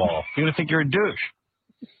on your wall. You're going to think you're a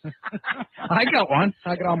douche. I got one.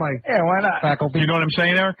 I got all my why not? Faculty. You know what I'm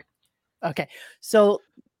saying, Eric? Okay, so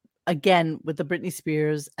again with the Britney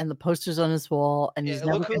Spears and the posters on his wall, and he's Yeah,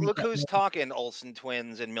 never look gonna look get who's laid. talking, Olsen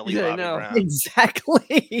twins and Millie Yeah, I Bobby know. Brown.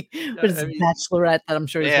 Exactly. But it's I a mean- Bachelorette that I'm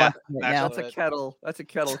sure he's Yeah, watching right now. That's a kettle. That's a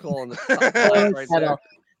kettle calling the Total right kettle. there.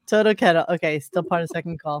 Total kettle. Okay, still part of the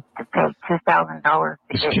second call. To pay $2,000 to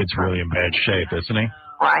This get kid's really in bad shape, isn't he?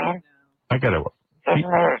 Ryan. I got to. Isn't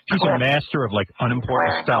there a He's a clip master of like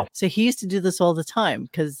unimportant stuff. So he used to do this all the time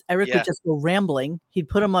because Eric Yeah. would just go rambling. He'd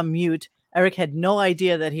put him on mute. Eric had no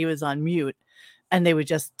idea that he was on mute, and they would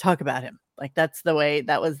just talk about him. Like that's the way.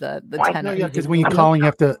 That was the Why tenor. Yeah, because when you're calling, you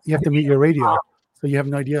have to mute your radio, so you have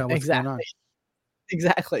no idea what's going on.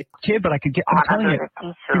 Exactly. Kid, but I could get. I'm telling under you, the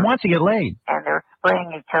he t-shirt, wants to get laid. and they're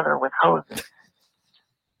spraying each other with hoses.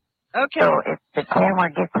 Okay. So if the camera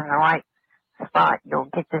gets in the right spot, you'll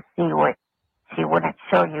get to see what she wouldn't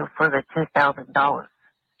show you for the $2,000.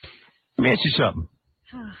 Let me ask you something.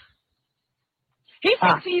 He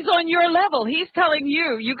thinks he's on your level. He's telling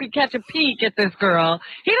you you could catch a peek at this girl.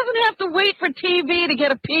 He doesn't have to wait for TV to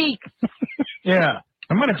get a peek. Yeah.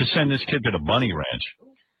 I'm going to have to send this kid to the Bunny Ranch.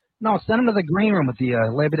 No, send him to the green room with the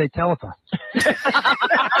Labor Day telethon.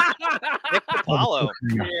 Nick DiPaolo.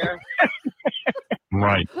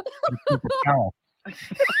 Right.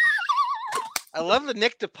 I love the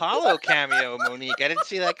Nick DiPaolo cameo, Monique. I didn't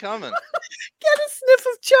see that coming. Get a sniff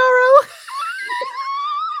of Charo.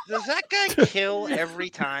 Does that guy kill every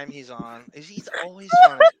time he's on? He's always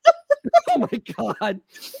funny. Oh my god! I had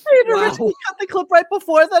Wow. originally cut the clip right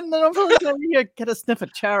before that, and then I'm really going here get a sniff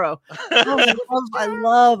of Charo.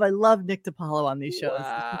 Oh, I love Nick DiPaolo on these shows.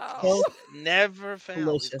 Wow. So Never fails. He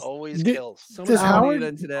delicious. always Did- kills. So Does much funnier Howard-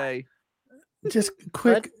 than today. Just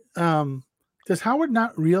quick, does Howard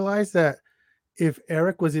not realize that if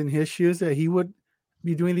Eric was in his shoes, that he would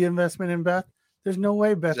be doing the investment in Beth? There's no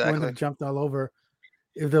way Beth wouldn't Exactly. have jumped all over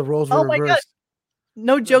if the roles Oh were my God. reversed.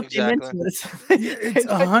 No joke, you Exactly. mentioned this. It's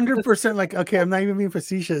 100% like, okay, I'm not even being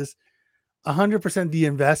facetious. 100% the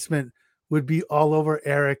investment would be all over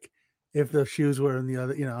Eric if the shoes were on the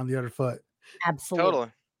other, on the other foot. Absolutely.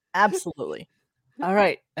 Totally. Absolutely. All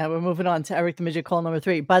right. Now we're moving on to Eric the Midget, call number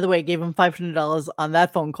 3. By the way, gave him $500 on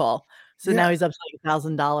that phone call. So Yeah. now he's up to like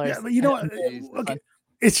 $1,000. Yeah, but you know what? Jesus. Okay.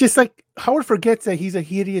 It's just like Howard forgets that he's a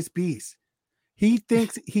hideous beast. He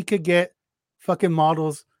thinks he could get fucking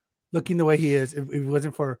models looking the way he is if it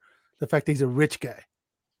wasn't for the fact that he's a rich guy.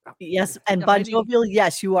 Yes, and Yeah, Bon maybe- Jovial,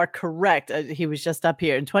 yes, you are correct. He was just up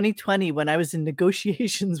here in 2020 when I was in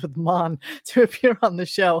negotiations with Mon to appear on the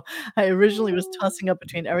show. I originally was tossing up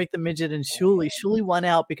between Eric the Midget and Shuli. Shuli won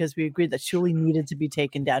out because we agreed that Shuli needed to be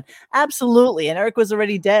taken down. Absolutely, and Eric was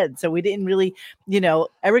already dead, so we didn't really,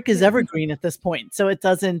 Eric is evergreen at this point, so it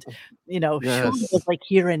doesn't, Shuli Yes. was like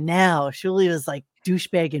here and now. Shuli was like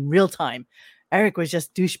douchebag in real time. Eric was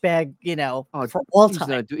just douchebag, for all He's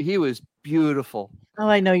time. he was beautiful. Oh,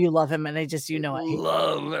 I know you love him, and I just, I hate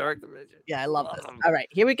Love Eric the Midget. yeah, I love this. Love him. All right,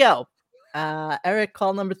 here we go. Eric,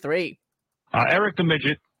 call number 3. Eric the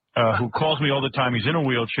Midget, who calls me all the time. He's in a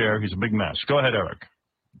wheelchair. He's a big mess. Go ahead, Eric.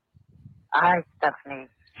 Hi, Stephanie.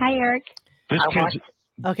 Hi, Eric. This I kid's...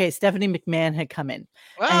 Okay, Stephanie McMahon had come in.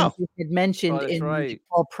 Wow. And he had mentioned that's in right. the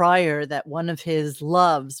call prior that one of his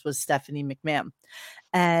loves was Stephanie McMahon.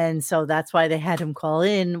 And so that's why they had him call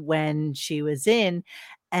in when she was in.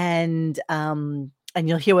 And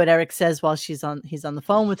you'll hear what Eric says while he's on the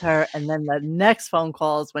phone with her. And then the next phone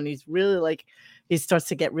call is when he's really he starts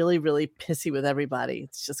to get really, really pissy with everybody.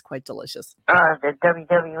 It's just quite delicious. The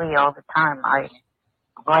WWE all the time. I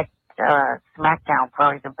like SmackDown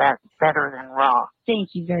probably better than Raw. Thank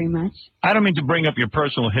you very much. I don't mean to bring up your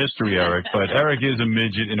personal history, Eric, but Eric is a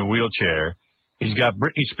midget in a wheelchair. He's got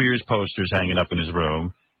Britney Spears posters hanging up in his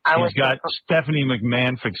room. He's got Stephanie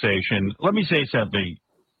McMahon fixation. Let me say something.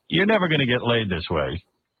 You're never going to get laid this way.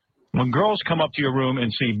 When girls come up to your room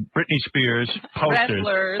and see Britney Spears posters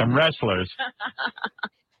and wrestlers,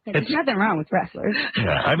 There's nothing wrong with wrestlers.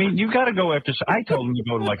 yeah, I mean, you got to go after. I told him to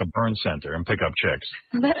go to like a burn center and pick up chicks.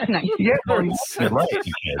 That's nice. Yeah, well, right, you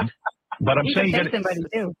kid. But I'm You saying, should take somebody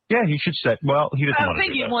too. yeah, he should set. Well, he doesn't I want to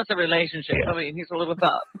think do he that. wants a relationship. Yeah. I mean, he's a little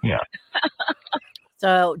tough. Yeah.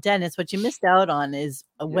 So, Dennis, what you missed out on is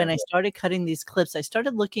when I started cutting these clips, I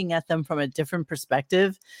started looking at them from a different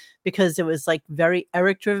perspective because it was like very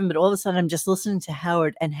Eric driven, but all of a sudden I'm just listening to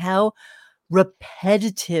Howard and how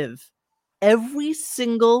repetitive every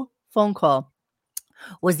single phone call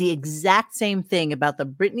was the exact same thing about the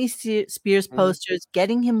Britney Spears posters,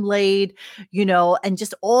 getting him laid, and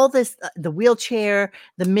just all this, the wheelchair,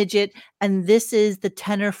 the midget. And this is the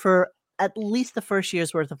tenor for at least the first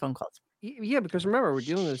year's worth of phone calls. Yeah, because remember, we're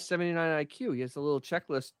dealing with 79 IQ. He has a little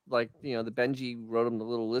checklist, like the Benji wrote him the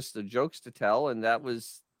little list of jokes to tell, and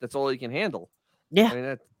that's all he can handle. Yeah, I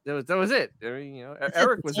mean, that was it. I mean, That's it.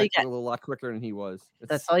 Eric That's was all you actually get. a lot quicker than he was.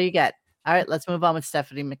 That's all you get. All right, let's move on with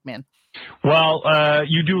Stephanie McMahon. Well,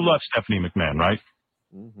 you do love Stephanie McMahon, right?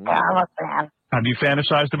 Mm-hmm. Yeah, I'm a fan. Have you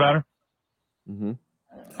fantasized about her? Mm-hmm.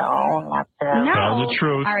 No, not that. No. Tell the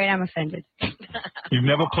truth. All right, I'm offended. You've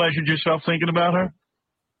never pleasured yourself thinking about her?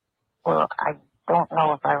 Well, I don't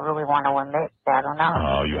know if I really want to admit that or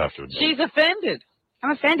not. Oh, you have to admit. She's offended. I'm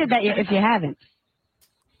offended that if you haven't.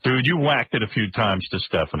 Dude, you whacked it a few times to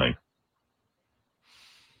Stephanie.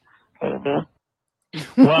 Maybe.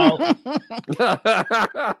 Well,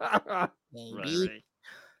 Maybe.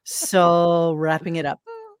 So, wrapping it up.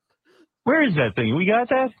 where is that thing? We got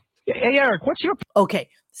that? Hey, Eric, what's your... Okay,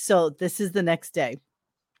 so this is the next day.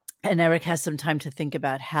 And Eric has some time to think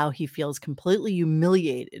about how he feels completely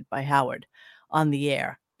humiliated by Howard on the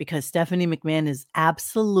air because Stephanie McMahon is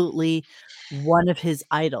absolutely one of his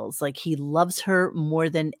idols. Like, he loves her more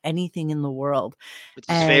than anything in the world. It's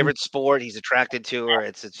his And- favorite sport. He's attracted to her.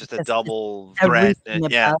 It's just a It's double threat. everything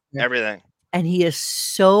Yeah, about her. everything. And he is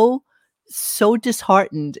so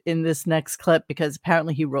disheartened in this next clip because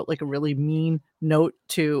apparently he wrote like a really mean note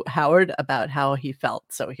to Howard about how he felt.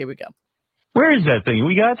 So here we go. Where is that thing?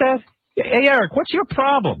 We got that? Hey, Eric, what's your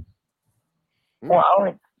problem? Well,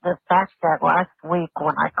 it's the fact that last week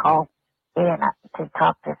when I called in to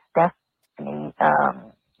talk to Stephanie,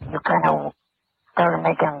 you kind of started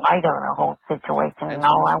making light of the whole situation, and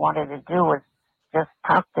all I wanted to do was just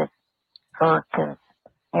talk to her because,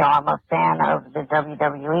 I'm a fan of the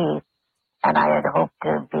WWE, and I had hoped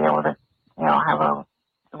to be able to, have a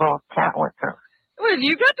little chat with her. Well,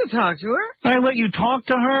 you got to talk to her. I let you talk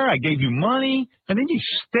to her. I gave you money, and then you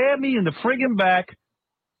stabbed me in the friggin' back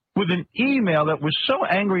with an email that was so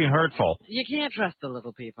angry and hurtful. You can't trust the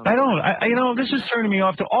little people. I don't. This is turning me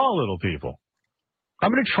off to all little people.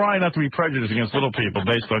 I'm going to try not to be prejudiced against little people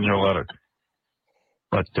based on your letter.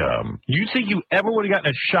 But you think you ever would have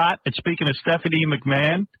gotten a shot at speaking to Stephanie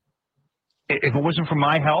McMahon if it wasn't for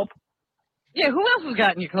my help? Yeah, who else has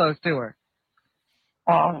gotten you close to her?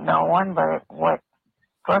 Well, no one, but what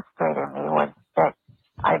frustrated me was that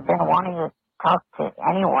I've been wanting to talk to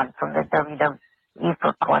anyone from the WWE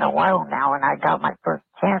for quite a while now, and I got my first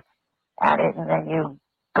chance at it, and then you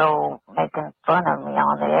go making fun of me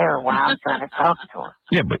on the air while I'm trying to talk to her.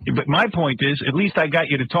 Yeah, but my point is, at least I got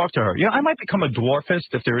you to talk to her. Yeah, I might become a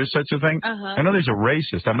dwarfist if there is such a thing. I know there's a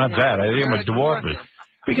racist. I'm not that. I am a dwarfist.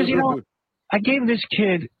 Because, I gave this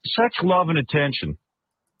kid such love and attention.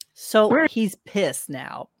 So he's pissed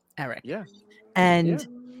now, Eric. Yeah. And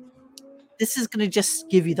this is going to just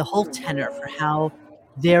give you the whole tenor for how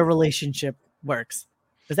their relationship works.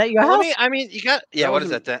 Is that your house? You got. Yeah. What is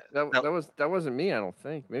that? That wasn't me. I don't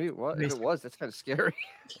think. Maybe it was. If it was, that's kind of scary.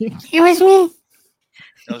 It was me.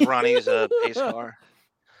 That was Ronnie's pace car.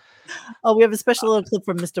 Oh, we have a special little clip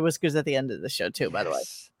from Mr. Whiskers at the end of the show too, by the way.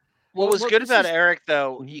 What was good about Eric,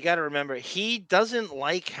 though, you got to remember, he doesn't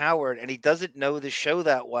like Howard and he doesn't know the show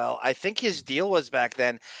that well. I think his deal was back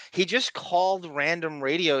then, he just called random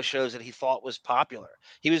radio shows that he thought was popular.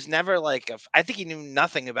 He was never like, I think he knew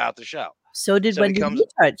nothing about the show. So did Wendy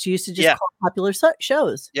Liebhardt. She used to just call popular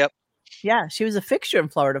shows. Yep. Yeah, she was a fixture in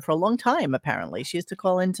Florida for a long time, apparently. She used to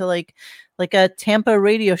call into like a Tampa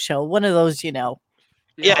radio show, one of those,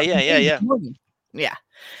 Yeah. Yeah.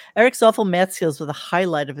 Eric's awful math skills were the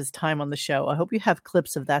highlight of his time on the show. I hope you have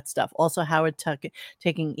clips of that stuff. Also, Howard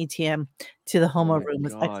taking ETM to the homo room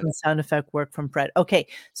with excellent sound effect work from Fred. Okay,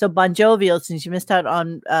 so Bon Jovial, since you missed out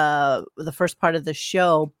on the first part of the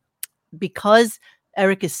show, because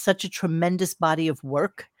Eric is such a tremendous body of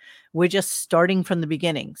work, we're just starting from the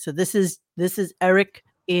beginning. So this is Eric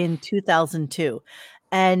in 2002.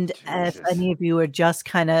 And if any of you are just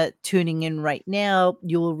kind of tuning in right now,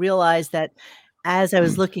 you will realize that as I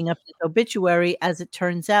was looking up his obituary, as it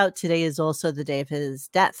turns out, today is also the day of his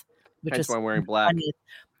death, which is why I'm wearing black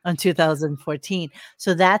on 2014.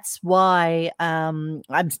 So that's why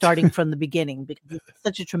I'm starting from the beginning, because it's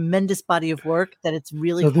such a tremendous body of work that it's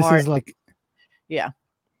really hard. This is like,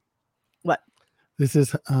 what? This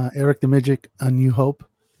is Eric the Midget, A New Hope.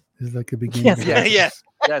 This is like a beginning. Yes.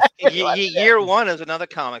 Year one is another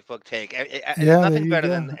comic book take. Nothing better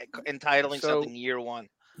than entitling something Year One.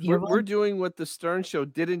 We're doing what the Stern Show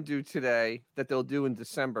didn't do today that they'll do in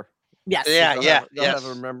December. Yes. They'll have a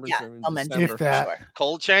remembrance in December. Sure.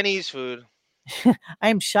 Cold Chinese food. I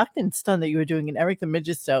am shocked and stunned that you were doing an Eric the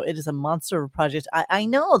Midget show. It is a monster of a project. I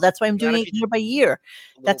know. That's why I'm doing it year by year.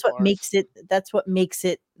 That's what makes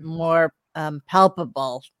it more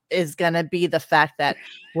palpable. Is going to be the fact that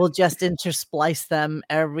we'll just intersplice them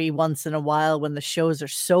every once in a while when the shows are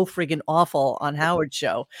so friggin' awful on Howard's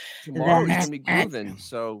show. Tomorrow he's going to be grooving.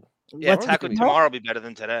 So tomorrow will be better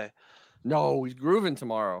than today. No, he's grooving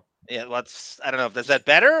tomorrow. Yeah, I don't know. Is that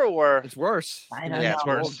better or it's worse? I don't know. It's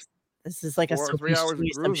worse. This is like 3 hours of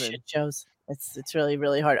some shit shows. It's really,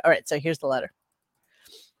 really hard. All right, so here's the letter.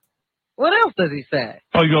 What else does he say?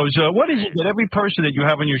 Oh, he goes, what is it that every person that you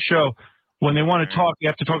have on your show, when they want to talk, you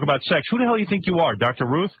have to talk about sex? Who the hell do you think you are, Dr.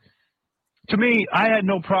 Ruth? To me, I had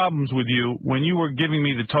no problems with you when you were giving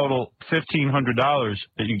me the total $1,500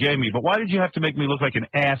 that you gave me. But why did you have to make me look like an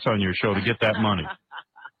ass on your show to get that money?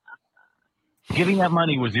 Giving that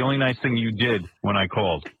money was the only nice thing you did when I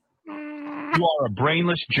called. You are a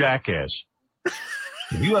brainless jackass.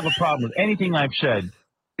 If you have a problem with anything I've said,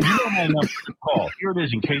 you know my number to call. Here it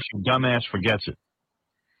is in case your dumbass forgets it.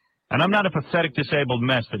 And I'm not a pathetic disabled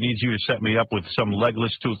mess that needs you to set me up with some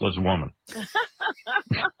legless, toothless woman.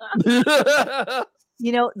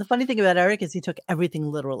 You know, the funny thing about Eric is he took everything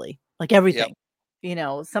literally, like everything. Yep. You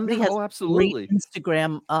know, somebody has absolutely great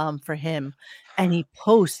Instagram for him, and he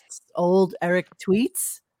posts old Eric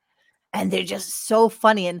tweets, and they're just so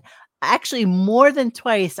funny. And actually, more than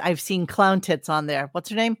twice, I've seen clown tits on there. What's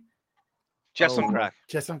her name? Jess on Crack.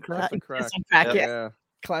 Jess on Crack. Yeah.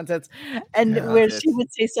 Clown tits. And where she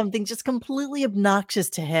would say something just completely obnoxious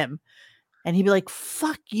to him, and he'd be like,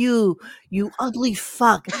 "Fuck you, you ugly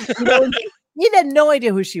fuck." You know, he had no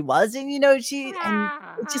idea who she was, and and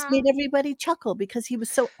it just made everybody chuckle because he was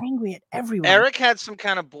so angry at everyone. Eric had some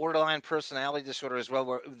kind of borderline personality disorder as well,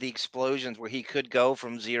 where the explosions, where he could go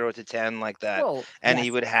from 0 to 10 like that, Well, and he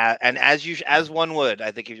yes. would have, and as one would,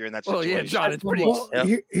 I think, if you're in that well, situation. yeah, John, it's pretty. Well,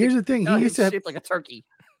 Yeah. here's the thing. No, He he's used to shaped like a turkey.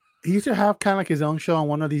 have kind of like his own show on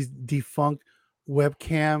one of these defunct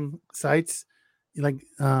webcam sites, like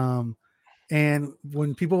and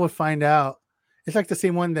when people would find out, it's like the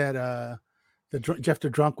same one that Jeff the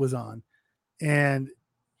Drunk was on, and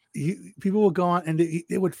people would go on and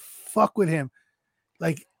they would fuck with him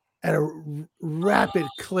like at a rapid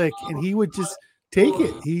click, and he would just take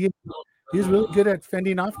it. He was really good at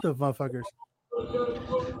fending off the motherfuckers.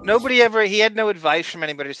 He had no advice from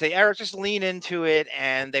anybody to say, Eric, just lean into it,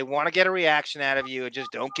 and they want to get a reaction out of you, and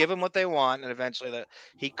just don't give them what they want. And eventually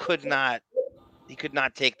he could not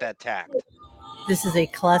take that tact. This is a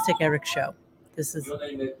classic Eric show. This is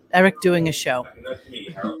Eric doing a show.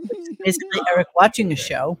 Basically, Eric watching a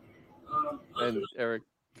show, And Eric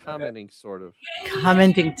commenting, sort of.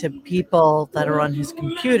 commenting to people that are on his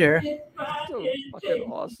computer. So fucking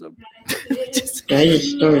awesome. Just- I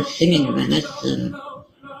just started singing then. That's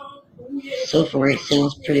so far it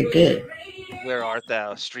sounds pretty good. Where art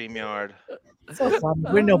thou, StreamYard? so fun.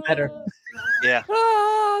 We're no better. Yeah.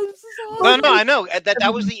 This is Well, awesome. no, I know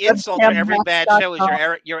that was the insult for every bad show. Is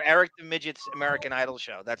Webcam.com. your Eric the Midget's American Idol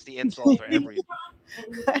show? That's the insult for every.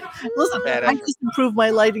 Listen, Bad I effort. just improved my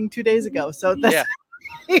lighting 2 days ago, so that's Yeah.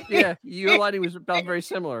 Yeah, your lighting was about very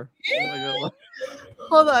similar.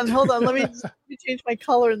 Hold on. Let me change my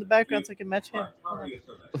color in the background so I can match him. Hold on.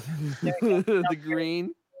 The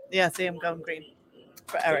green. Yeah, see, I'm going green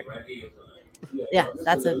for Eric. Yeah,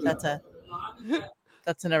 that's an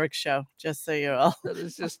Eric show. Just so you're all.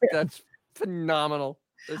 That's phenomenal.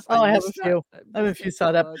 I have a few. I have a few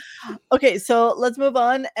thought up. Okay, so let's move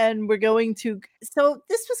on, and we're going to. So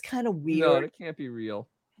this was kind of No, weird. it can't be real.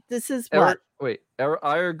 This is what. Eric, wait,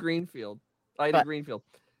 Ira Greenfield. Ida What? Greenfield.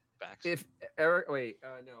 Facts. If Eric,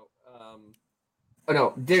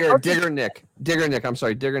 no, Digger Nick. I'm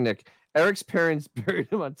sorry, Digger Nick. Eric's parents buried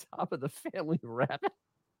him on top of the family rabbit.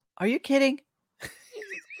 Are you kidding?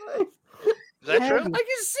 Is that true? I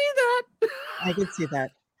can see that. I can see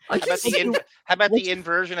that. How about the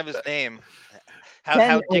inversion of his name? How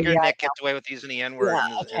Then- Digger yeah, Nick gets away with using the N-word Yeah,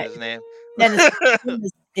 in okay. his name? And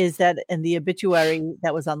is that in the obituary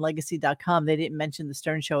that was on legacy.com, they didn't mention the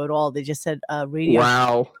Stern show at all. They just said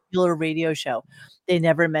popular radio show. They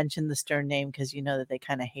never mentioned the Stern name because you know that they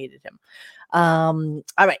kind of hated him. All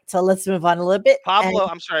right, so let's move on a little bit. Pablo,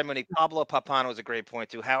 I'm sorry, Monique. Pablo Papano was a great point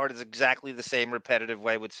too. Howard is exactly the same repetitive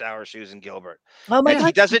way with Sour Shoes and Gilbert. Oh my And God,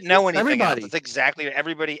 he doesn't know anything everybody. else. It's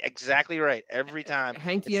exactly right every time.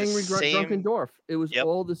 Hank the It's the Angry same- Drunken Dwarf. It was Yep.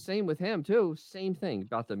 all the same with him too. Same thing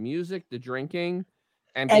about the music, the drinking,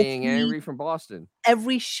 and Every- being angry from Boston.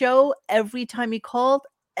 Every show, every time he called,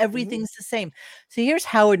 everything's the same. So here's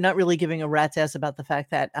Howard not really giving a rat's ass about the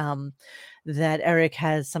fact that that Eric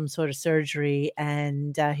has some sort of surgery,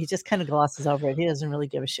 and he just kind of glosses over it. He doesn't really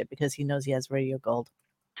give a shit because he knows he has radio gold.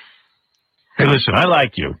 Hey, listen, I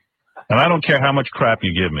like you, and I don't care how much crap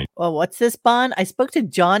you give me. Well, what's this, Bond? I spoke to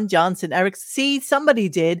John Johnson. Eric, see, somebody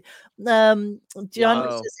did. John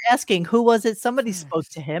was just asking, who was it? Somebody spoke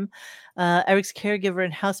to him. Eric's caregiver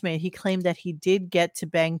and housemate. He claimed that he did get to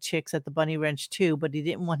bang chicks at the Bunny Ranch too, but he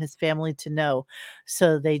didn't want his family to know.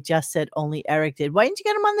 So they just said only Eric did. Why didn't you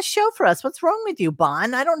get him on the show for us? What's wrong with you,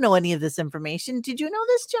 Bond? I don't know any of this information. Did you know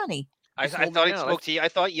this, Johnny? I sold thought me he out. spoke to you. I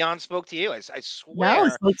thought Jan spoke to you. I No, swear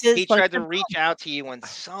spoke to- he spoke tried to to reach out to you on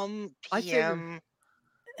some I figured- PM.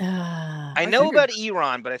 Ah, I know figured- about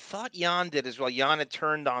Iran, but I thought Jan did as well. Jan had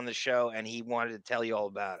turned on the show and he wanted to tell you all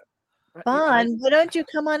about it. Bond, why don't you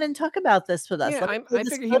come on and talk about this with us? Yeah, Let I me play this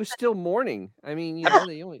figured he clip. was still mourning. I mean, you How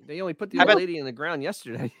know, they only put the how old about- lady in the ground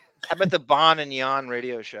yesterday. How about the Bon and Jan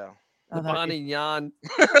radio show? Oh, The that'd Bonnie be- Yan.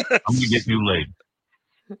 I'm gonna get you laid.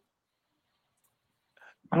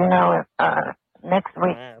 You know, next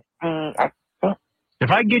week, I think If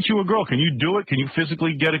I get you a girl, can you do it? Can you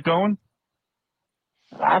physically get it going?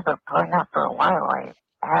 I've been putting up for a while. I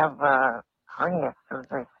have hernia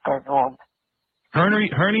surgery scheduled.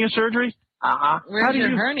 Hernia surgery? Uh-huh. Where's your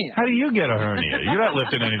hernia? How do you get a hernia? You're not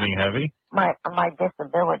lifting anything heavy. My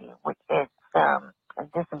disability, which is a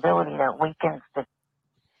disability that weakens the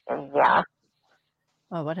yeah.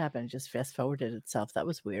 Oh, what happened? It just fast forwarded itself. That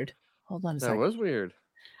was weird. Hold on a That second. was weird.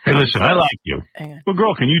 Hey, listen, I like you. Hang on. Well,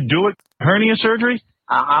 girl, can you do it? Hernia surgery?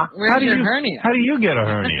 Uh-huh. Where's your hernia? How do you get a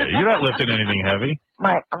hernia? You're not lifting anything heavy.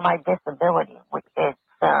 My disability, which is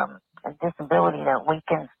a disability that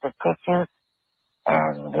weakens the tissues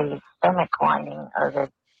and the stomach lining of the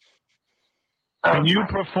Can you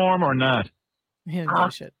perform or not? He didn't give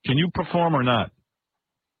a shit. Can you perform or not?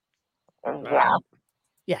 Yeah.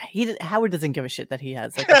 Yeah, Howard doesn't give a shit that he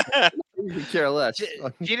has. Like, You could care less.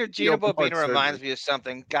 Gina The open heart Bobina surgery. reminds me of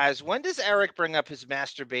something. Guys, when does Eric bring up his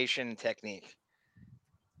masturbation technique?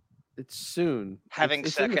 It's soon. Having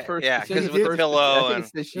it's in the sex, first, yeah, it's in because the with the first- pillow I think and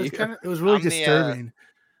it's this It was, year. it was really I'm the, disturbing.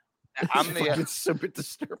 I'm the It's a bit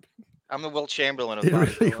disturbing. I'm the Will Chamberlain of It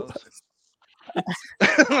body really pillows.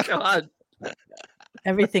 God.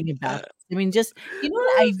 everything about it. I mean, just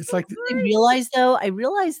what I It's like realized though. I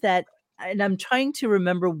realized that, and I'm trying to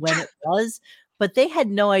remember when it was, but they had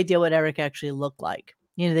no idea what Eric actually looked like.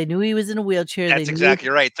 They knew he was in a wheelchair. That's they exactly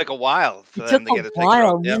right. It took a while for It them took to a get a picture.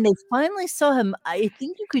 while. Of, yep. When they finally saw him, I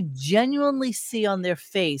think you could genuinely see on their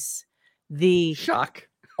face the shock.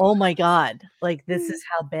 Oh my God! Like this is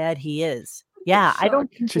how bad he is. Yeah, I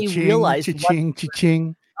don't think they cha-ching, realized. cha-ching,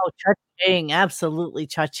 cha-ching. Oh, cha-ching! Absolutely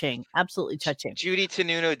cha-ching! Absolutely cha-ching! Judy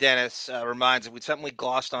Tenuno, Dennis, reminds me something we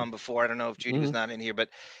glossed on before. I don't know if Judy Mm-hmm. was not in here, but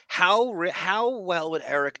how well would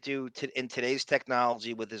Eric do in today's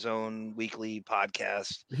technology with his own weekly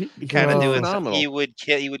podcast? Kind of doing something. He would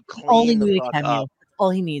Only clean the need a fuck cameo. up. That's all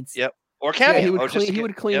he needs. Yep. Or Cameo. Yeah, he would or clean. just, He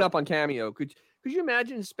would clean yep. up on Cameo. Could you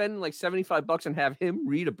imagine spending like $75 and have him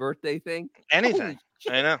read a birthday thing? Anything.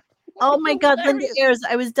 I know. Oh my God, Linda Ayers,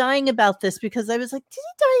 I was dying about this because I was like, did he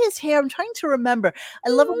dye his hair? I'm trying to remember. I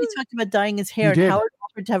love when we talked about dyeing his hair, and did. Howard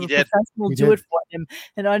offered to have He a did. professional He do did. it for him.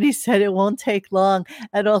 And Artie said it won't take long,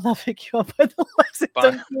 and I'll have pick you up by the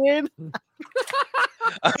Lexington Queen.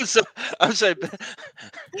 I'm sorry.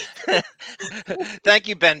 Thank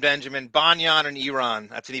you, Ben Benjamin. Banyan and Iran.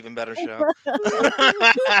 That's an even better show.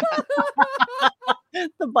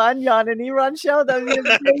 The Banyan and Iran show, that would be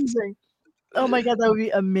amazing. Oh my God, that would be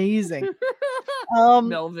amazing.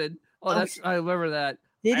 Melvin. Oh, that's I remember that.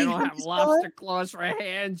 Did I he don't have have to lobster spell it? claws for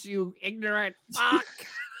hands, you ignorant fuck.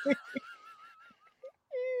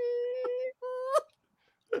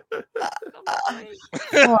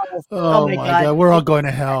 Oh my my God. God, we're all going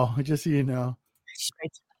to hell. Just so you know.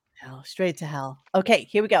 Straight to hell. Straight to hell. Okay,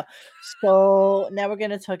 here we go. So now we're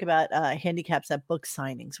going to talk about handicaps at book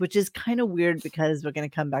signings, which is kind of weird because we're going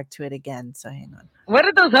to come back to it again. So hang on. What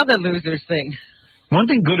did those other losers think? One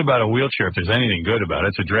thing good about a wheelchair, if there's anything good about it,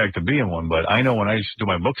 it's a drag to be in one. But I know when I used to do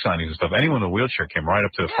my book signings and stuff, anyone in a wheelchair came right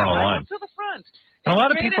up to the front of the line. To the front. And a lot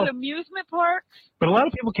of Created people, amusement parks. but a lot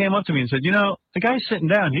of people came up to me and said, the guy's sitting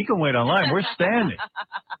down. He can wait online. We're standing.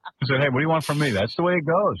 I said, hey, what do you want from me? That's the way it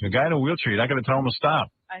goes. A guy in a wheelchair, you're not going to tell him to stop.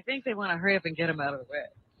 I think they want to hurry up and get him out of the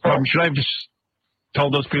way. Should I have just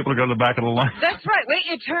told those people to go to the back of the line? That's right. Wait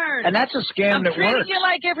your turn. And that's a scam I'm that treating works. you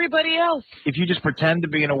like everybody else. If you just pretend to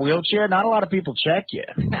be in a wheelchair, not a lot of people check you.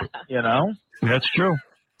 You know? That's true.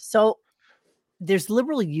 So there's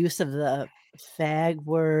liberal use of the fag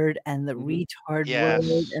word and the retard Yes.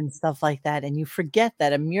 word and stuff like that. And you forget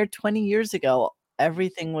that a mere 20 years ago,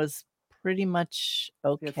 everything was pretty much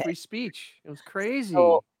okay. Yeah, free speech. It was crazy.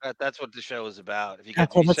 So- That's what the show is about. If you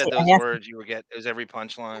Okay, let's said see. those I asked- words, you would get it was every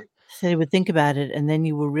punchline. So they would think about it, and then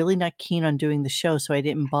you were really not keen on doing the show, so I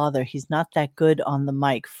didn't bother. He's not that good on the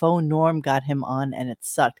mic. Faux Norm got him on, and it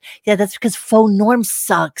sucked. Yeah, that's because Faux Norm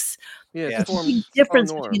sucks. Yeah, Yes. There's a big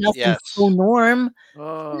difference between us and Yes. Faux Norm.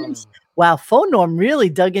 Oh, Wow, Faux Norm really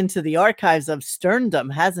dug into the archives of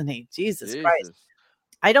sterndom, hasn't he? Jesus Christ.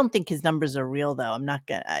 I don't think his numbers are real, though. I'm not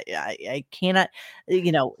gonna. I cannot.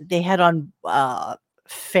 They had on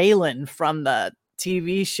Phelan from the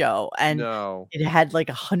TV show, and no. it had like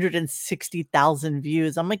 160,000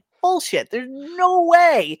 views. I'm like, bullshit. There's no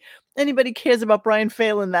way anybody cares about Brian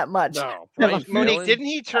Phelan that much. No. Monique, didn't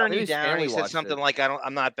he turn Maybe you his down? family He said watched something it. like,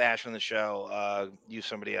 "I'm not bashing the show. Use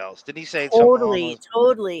somebody else." Didn't he say something?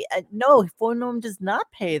 Totally. No, Faux Norm does not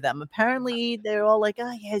pay them. Apparently, they're all like,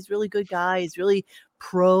 "Oh, yeah, he's a really good guy. He's really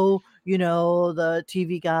pro, the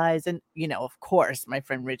TV guys." And, of course, my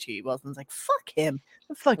friend Richie Wilson's like, fuck him.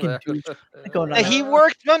 The fucking douche. Going on. He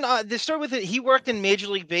worked. The story with it. He worked in Major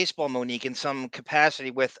League Baseball, Monique, in some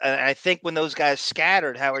capacity. With I think when those guys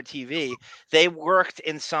scattered Howard TV, they worked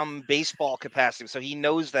in some baseball capacity. So he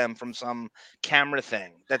knows them from some camera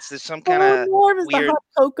thing. That's some kind of Norm is the weird. hot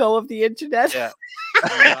cocoa of the internet. Yeah.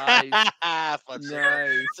 Nice.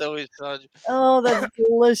 So he's such. Oh, that's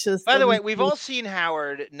delicious. By the That way, is we've delicious. all seen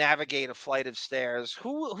Howard navigate a flight of stairs.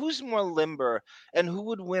 Who's more limber, and who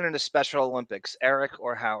would win in a Special Olympics, Eric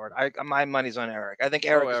or Howard? My money's on Eric. I think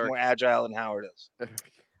Eric is Eric. more agile than Howard is.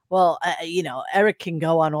 Well, Eric can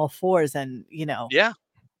go on all fours and, Yeah.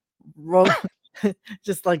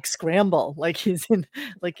 just like scramble, like he's in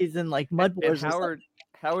like mud And wars. or something.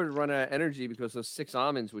 Howard run out of energy because those 6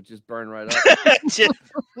 almonds would just burn right up.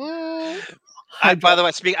 By the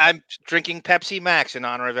way, I'm drinking Pepsi Max in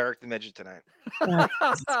honor of Eric the Midget tonight.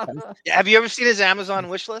 Have you ever seen his Amazon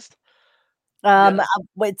wish list?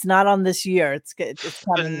 It's not on this year. It's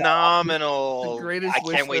coming. Phenomenal. The greatest I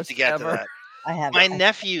can't wait to get to ever. that. I have My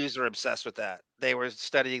nephews are obsessed with that. They were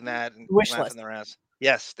studying that and Wish laughing list. their ass.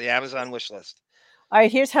 Yes, the Amazon wish list. All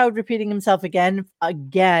right, here's Howard repeating himself again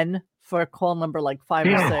for call number like 5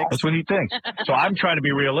 or 6. That's what he thinks. So I'm trying to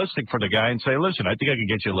be realistic for the guy and say, listen, I think I can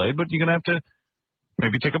get you laid, but you're gonna have to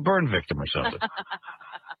maybe take a burn victim or something.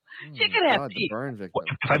 She could have the teeth. burn victim.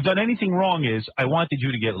 If I've done anything wrong, is I wanted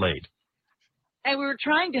you to get laid. And we were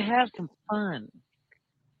trying to have some fun.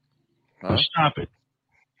 So stop it.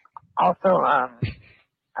 Also,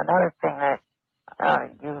 another thing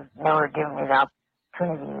that you've never given me the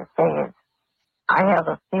opportunity to say is, I have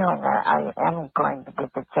a feeling that I am going to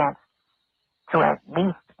get the chance to at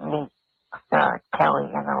least meet Kelly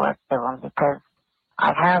and the rest of them, because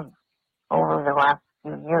I have, over the last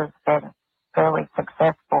few years, been fairly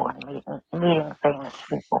successful in meeting famous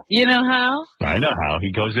people. You know how? I know how.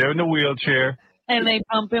 He goes there in the wheelchair. And they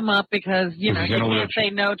bump him up because, you He's you in a can't wheelchair. say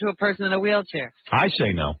no to a person in a wheelchair. I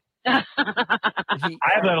say no. I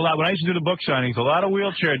have that a lot. When I used to do the book signings, a lot of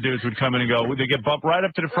wheelchair dudes would come in and go, they get bumped right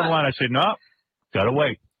up to the front line. I say, no, gotta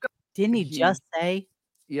wait. Didn't he just say?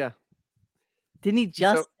 Yeah. Didn't he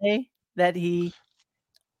just say that he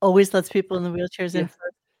always lets people in the wheelchairs in first?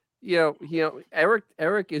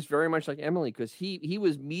 Eric is very much like Emily because he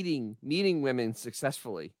was meeting women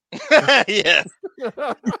successfully. Yeah.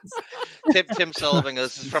 Tim Sullivan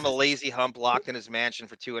goes, this is from a lazy hump locked in his mansion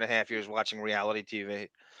for 2.5 years watching reality TV.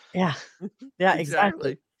 Yeah. Yeah,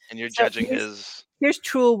 exactly. And you're So judging his. Here's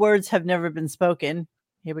truer words have never been spoken.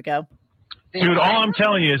 Here we go. Dude, all I'm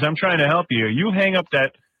telling you is I'm trying to help you. You hang up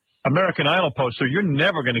that American Idol poster, you're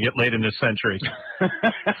never going to get laid in this century.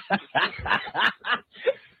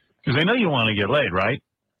 Because they know you want to get laid, right?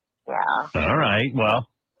 Yeah. All right, well.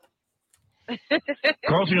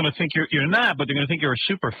 Girls are going to think you're not, but they're going to think you're a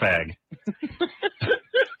super fag.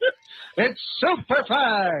 It's super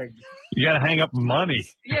fag. You got to hang up money.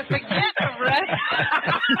 Yeah, forget the rest.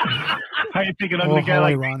 How you think an ugly guy how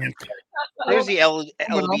like ironic. There's the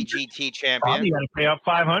LBGT champion. you got to pay out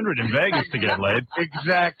 $500 in Vegas to get laid.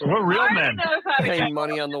 Exactly. We're real men. Paying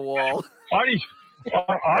money on the wall. Artie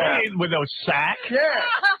ain't with no sack. Yeah.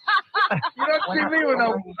 You don't see me with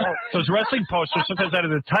no. Those wrestling posters, sometimes out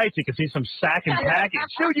of the tights, you can see some sack and package.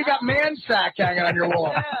 Dude, you got man sack hanging on your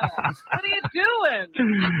wall. What are you doing?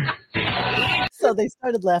 So they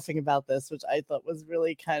started laughing about this, which I thought was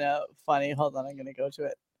really kind of funny. Hold on, I'm going to go to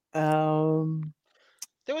it.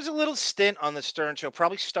 There was a little stint on the Stern Show,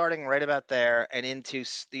 probably starting right about there and into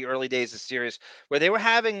the early days of Sirius, where they were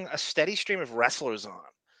having a steady stream of wrestlers on.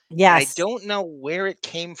 Yes. I don't know where it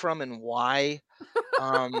came from and why.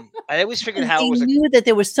 I always figured how They it was. knew that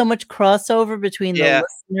there was so much crossover between Yeah. the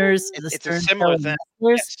listeners, the It's a Stern similar Show thing.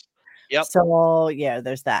 wrestlers. Yep. So yeah,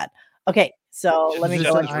 there's that. Okay, so let me Is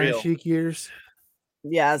this go. the Iron Sheik years?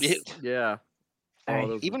 Yes. Yeah. All right.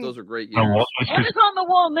 Oh, those are great Oh, years. well, What is on the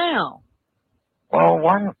wall now? Well,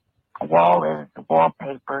 one wall is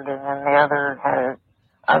wallpapered, and then the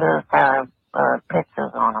other has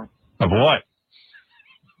pictures on them. of what?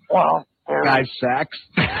 Well, there's Guy sacks.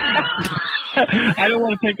 I don't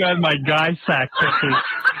want to take on my guy sack pictures.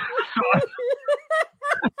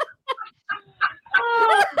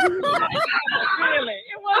 Really?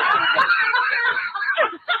 It wasn't.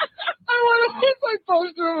 I want to put my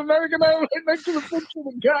poster of American Idol right next to the picture of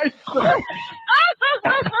the guy sack.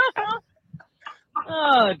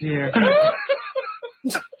 Oh, dear.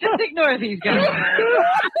 Just ignore these guys.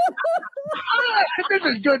 This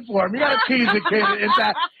is good for him. You got to tease the kid. You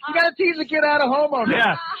got to tease the kid out of homo.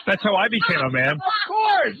 Yeah, that's how I became a man. Of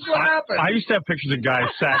course. What happened? I used to have pictures of guys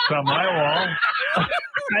sacks on my wall.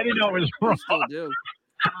 I didn't know it was wrong. Still do.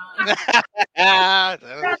 Ah,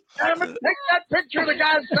 God damn it, take that picture of the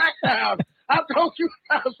guy's sack down. I've told you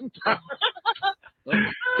 1,000 times.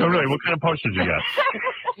 So really, what kind of posters you got?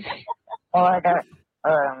 well, I got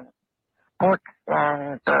sports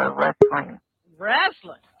and wrestling.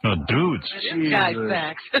 Wrestling. Oh, dudes. This guy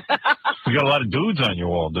sacks. You got a lot of dudes on your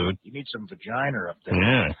wall, dude. You need some vagina up there.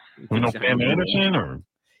 Yeah. We know Pam Anderson or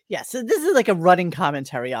Yeah, so this is like a running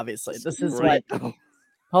commentary, obviously. This is Right. what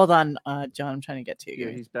hold on, John, I'm trying to get to you.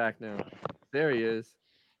 Yeah, he's back now. There he is.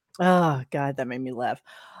 Oh god, that made me laugh.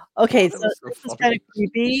 Okay, That so was so this is funny. kind of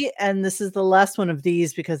creepy, and this is the last one of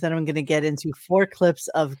these because then I'm gonna get into 4 clips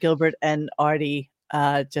of Gilbert and Artie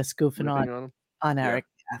just goofing Ripping on on him. Eric.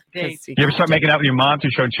 Yeah, 'cause you ever start making out with your mom to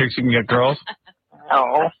show chicks you can get girls?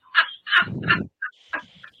 No.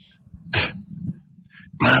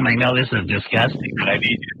 Mom, I know this is disgusting, but I need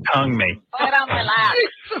you to tongue me. Get on my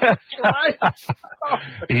lap.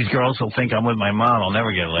 These girls will think I'm with my mom. I'll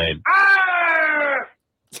never get laid.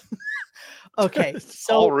 Okay,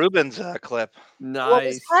 so Paul Rubens clip. what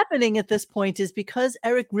was happening at this point is because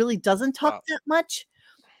Eric really doesn't talk that much,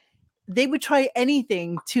 they would try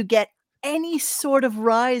anything to get any sort of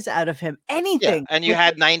rise out of him. Anything. Yeah, and you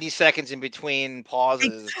had 90 seconds in between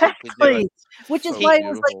pauses. Exactly. Which is why it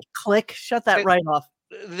was like, click, shut that right off.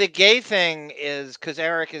 The gay thing is because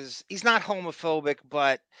Eric he's not homophobic,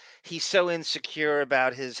 but he's so insecure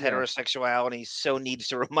about his heterosexuality, he so needs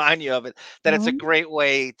to remind you of it that it's a great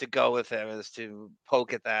way to go with him is to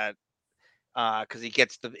poke at that because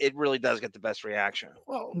it really does get the best reaction.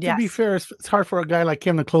 Well, to be fair, it's hard for a guy like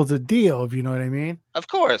him to close a deal, if you know what I mean. Of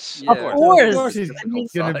course. Of course. Of course he's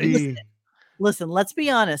gonna be. Listen, let's be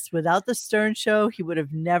honest. Without the Stern Show, he would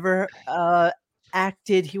have never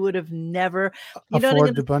acted. He would have never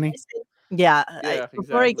Afford the bunny. Yeah, Yeah,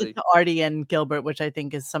 before I exactly. get to Artie and Gilbert, which I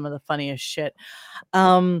think is some of the funniest shit,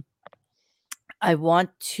 I want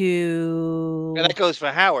to. And that goes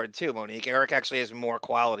for Howard too, Monique. Eric actually has more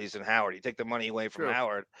qualities than Howard. You take the money away from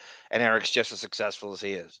Howard, and Eric's just as successful as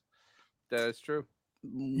he is. That is true.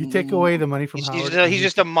 You take away the money from Howard. He's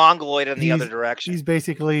just a mongoloid in the he's- other direction. He's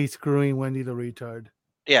basically screwing Wendy the retard.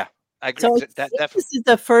 Yeah, I agree. So That this definitely. is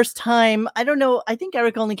the first time. I don't know. I think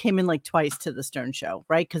Eric only came in like twice to the Stern Show,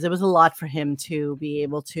 right? Because it was a lot for him to be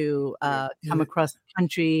able to come across the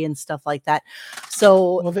country and stuff like that.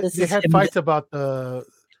 So Well, they this is had him- fights about the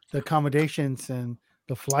accommodations and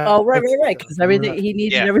the flight. Oh, right. Because everything he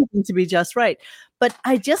needed everything to be just right. But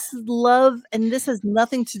I just love, and this has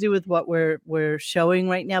nothing to do with what we're showing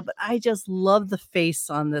right now, but I just love the face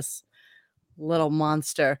on this little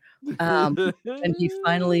monster. And he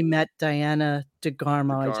finally met Diana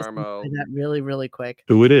DeGarmo. I just want to say that really, really quick.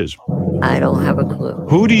 Who it is? I don't have a clue.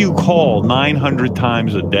 Who do you call 900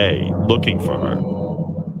 times a day looking for her?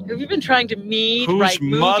 Have you been trying to meet, Whose write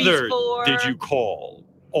movies mother for? did you call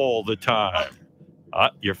all the time?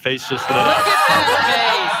 Your face just lit Look up. at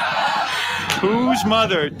that Whose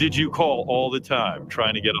mother did you call all the time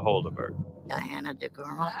trying to get a hold of her? Diana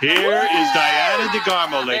DeGarmo. Here is Diana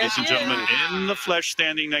DeGarmo, ladies and gentlemen, in the flesh,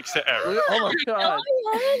 standing next to Eric. Oh my God.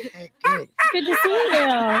 Good to see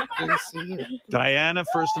you. Good to see you. Diana,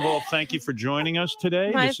 first of all, thank you for joining us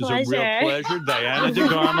today. My This is a real pleasure. pleasure. Diana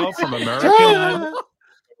DeGarmo from American Idol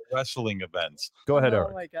wrestling events. Go ahead, Eric.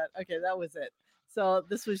 Oh my God. Okay, that was it. So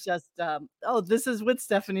this was just this is with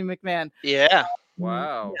Stephanie McMahon. Yeah.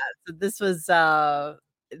 Wow. So this was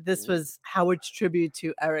Howard's tribute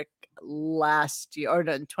to Eric last year, or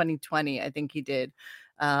no, in 2020. I think he did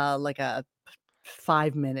like a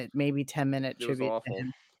 5-minute, maybe 10-minute It was tribute to awful.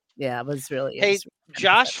 him. Yeah, it was really. Hey,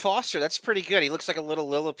 Josh Foster, that's pretty good. He looks like a little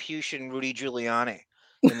Lilliputian Rudy Giuliani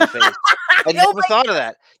in the face. I never thought of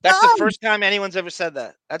that. That's the first time anyone's ever said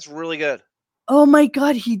that. That's really good. Oh my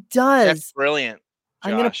God, he does. That's brilliant.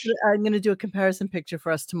 I'm gonna Josh. I'm gonna do a comparison picture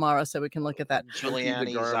for us tomorrow so we can look at that.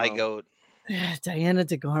 Giuliani zygote. Diana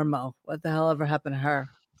DeGarmo. What the hell ever happened to her?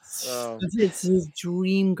 Oh. It's his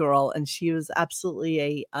dream girl, and she was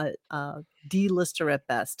absolutely a D-lister at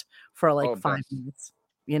best for like 5 best. minutes.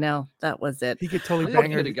 You know, that was it. He could I totally think he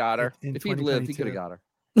bang her. could have got her. in If he'd lived, he 2022. could have got her.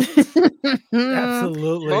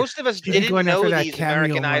 Absolutely. Most of us He's didn't going after know that these cameo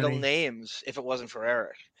American Idol money. names if it wasn't for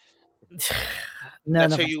Eric. None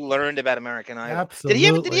That's of how us. you learned about American Idol. Absolutely.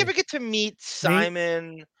 Did he ever get to meet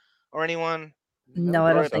Simon or anyone? No,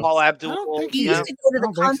 I Or don't think Paul so. Abdul? I don't think He No? used to go to I the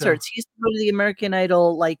don't think so. concerts. He used to go to the American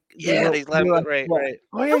Idol, like Yeah, they left it right. Oh yeah,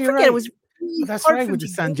 Don't you're forget, right. it was really That's hard right for with the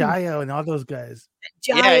me to do. Sanjaya and all those guys.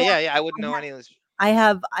 Yeah. I wouldn't know any of this. I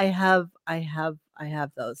have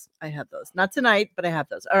those. Not tonight, but I have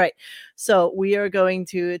those. All right. So we are going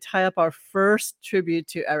to tie up our first tribute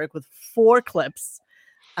to Eric with 4 clips.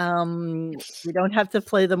 We don't have to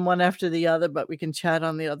play them one after the other, but we can chat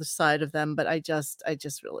on the other side of them. But I just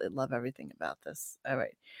really love everything about this. All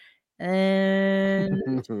right. And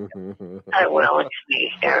Hi, well, it's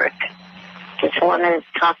me, Eric. Just wanted to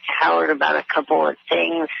talk to Howard about a couple of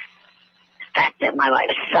things. The fact that my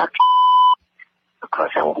life sucks. Of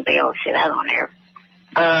course, I won't be able to say that on air.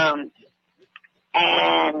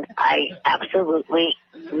 And I absolutely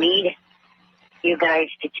need you guys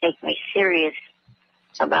to take me serious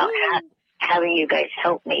about having you guys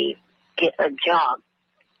help me get a job.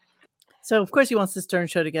 so, of course, he wants the Stern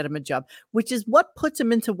Show to get him a job, which is what puts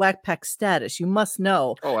him into Whack Pack status. You must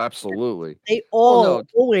know. Oh, absolutely. They all no.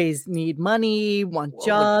 always need money, want Well,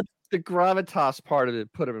 jobs. The gravitas part of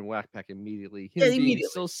it put him in Whack Pack immediately. Him Yeah, being immediately.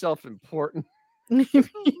 so self-important.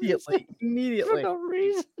 Immediately. For no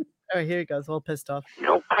reason. All right, here he goes, all pissed off.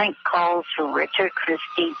 No prank calls for Richard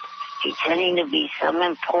Christie pretending to be some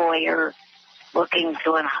employer looking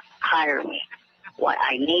to hire me. What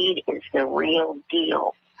I need is the real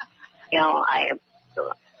deal. I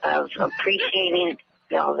was appreciating,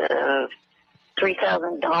 the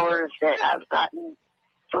 $3,000 that I've gotten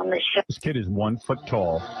from the show. This kid is 1 foot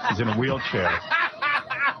tall. He's in a wheelchair.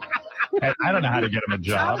 I don't know how to get him a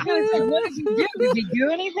job. What did he do? Did he do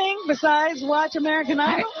anything besides watch American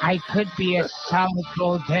Idol? I could be a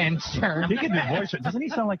sourdough dancer. He can do voice. Doesn't he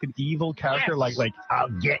sound like an evil character? Like I'll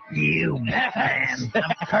get you, man.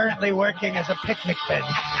 I'm currently working as a picnic bench.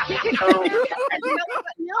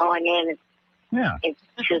 Going in in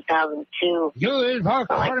 2002. You will work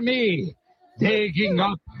for me, digging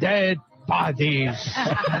up dead bodies.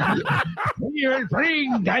 We will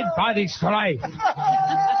bring dead bodies to life.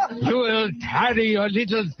 You will carry your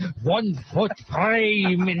little 1 foot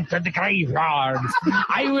frame into the graveyard.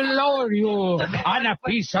 I will lower you on a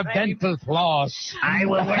piece of dental floss. I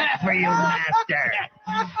will work for you, master.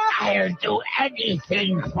 I'll do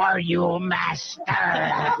anything for you, master.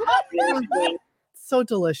 So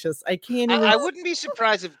delicious. I can't even. I wouldn't be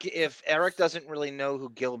surprised if Eric doesn't really know who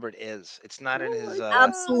Gilbert is. It's not in his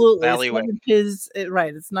Absolutely. bailiwick.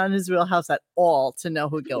 Right. It's not in his real house at all to know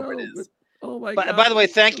who Gilbert is. Oh my God. By the way,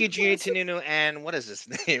 thank you, Gina Tanunu, and what is this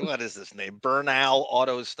name? Bernal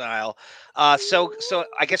Auto Style. So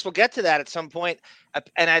I guess we'll get to that at some point,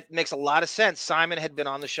 and that makes a lot of sense. Simon had been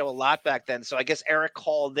on the show a lot back then, so I guess Eric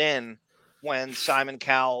called in when Simon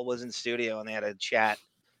Cowell was in studio, and they had a chat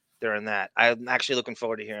during that. I'm actually looking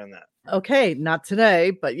forward to hearing that. Okay, not today,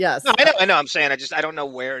 but yes. No, I know. I'm saying I don't know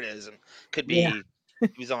where it is, and could be he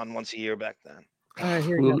was on once a year back then. All right,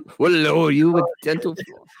 here we go. We'll lower you with dental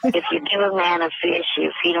floss. If you give a man a fish,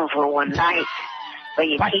 you feed him for one night. But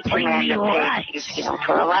you teach a man to fish, you feed him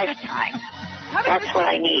for a lifetime. That's what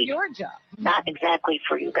I need. Your job. Not exactly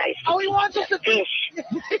for you guys to he wants us to fish,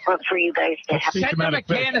 but for you guys to have Send him a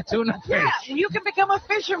can of tuna fish. Yeah, you can become a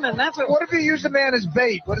fisherman. That's what if you use the man as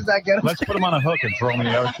bait? What does that get him? Let's put him on a hook and throw him in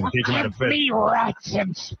the ocean. Teach him how to fish. Me rats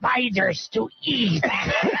and spiders to eat.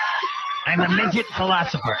 I'm a midget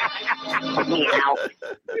philosopher. put me out.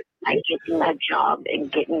 I'm getting that job and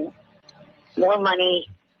getting more money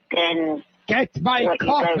than Get my what you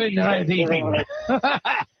guys coffin are ready. giving me.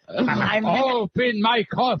 Open my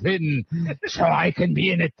coffin so I can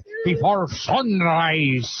be in it before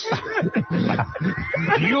sunrise.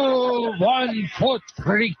 You 1 foot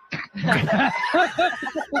freak.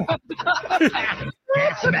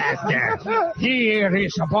 Yes, master. Here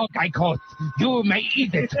is a bug I caught. You may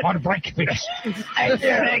eat it for breakfast.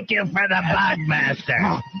 Thank you for the bug,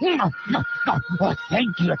 master. Oh,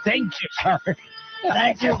 thank you, sir.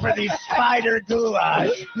 Thank you for the spider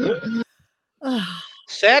goulash.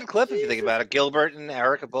 Sad clip if you think about it. Gilbert and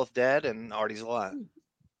Eric are both dead, and Artie's alive.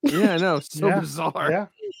 Yeah, I know. So Yeah,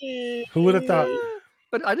 bizarre. yeah. Who would have thought?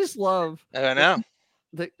 But I just love. I know.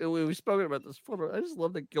 We've spoken about this before, but I just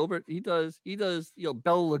love that Gilbert. He does. Bela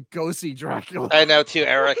Lugosi Dracula. I know too,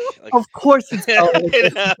 Eric. Like, Of course it's Bela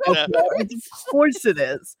Lugosi. I know. Of course it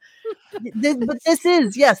is. But this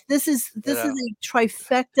is a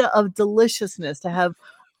trifecta of deliciousness to have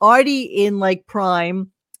Artie in like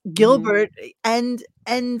prime, Gilbert, and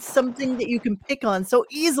something that you can pick on so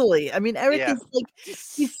easily. I mean, Eric is like,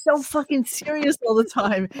 he's so fucking serious all the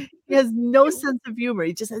time. He has no sense of humor.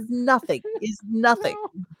 He just has nothing. He's nothing.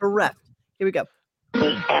 Bereft. Here we go.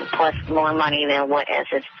 And plus more money than what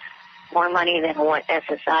SSI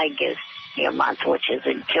gives me a month, which is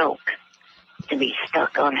a joke to be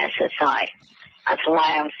stuck on SSI. That's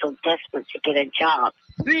why I'm so desperate to get a job.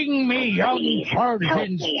 Bring me young Please help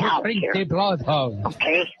virgins me to out drink here. the blood of.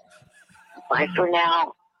 Okay? Bye for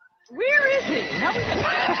now. Where is he?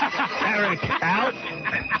 Eric, out.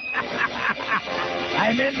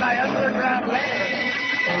 I'm in my underground lair.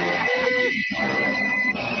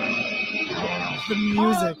 The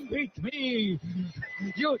music. Beat me,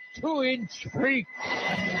 you 2-inch freak.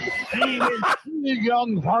 Even 2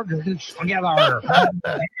 young virgins together.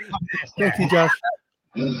 Thank you, Josh.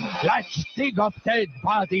 Let's dig up dead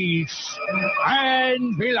bodies,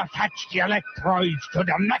 and we'll attach the electrodes to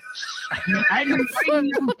the nuts and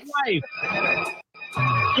bring them to life.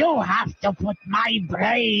 You have to put my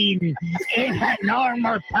brain in a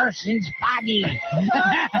normal person's body.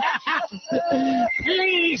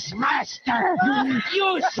 Please, master.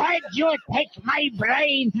 You said you'd take my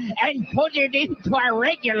brain and put it into a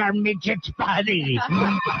regular midget's body.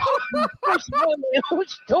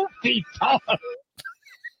 Who's 2 feet tall?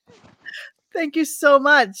 Thank you so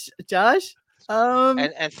much, Josh.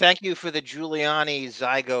 And thank you for the Giuliani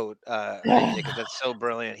zygote idea, because that's so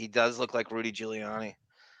brilliant. He does look like Rudy Giuliani.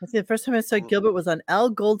 I think the first time I saw Gilbert was on Al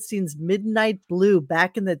Goldstein's Midnight Blue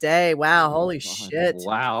back in the day. Wow, holy shit!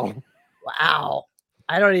 Wow.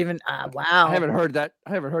 I don't even. Wow. I haven't heard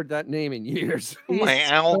that name in years. My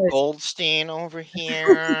Al Goldstein over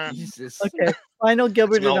here. Jesus. Okay, final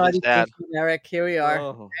Gilbert and Smelled his Audie dad. question, Eric. Here we are.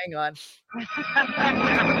 Oh. Hang on.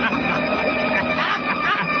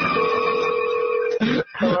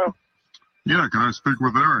 Yeah, can I speak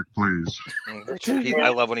with Eric, please? I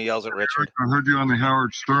love when he yells at Richard. I heard you on the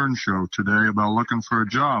Howard Stern show today about looking for a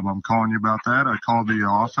job. I'm calling you about that. I called the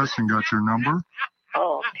office and got your number.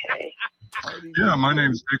 Okay. Yeah, my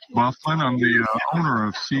name's Dick Bufflin. I'm the owner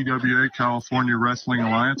of CWA California Wrestling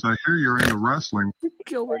Alliance. I hear you're into wrestling.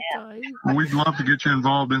 Gilbert died. We'd love to get you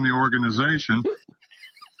involved in the organization.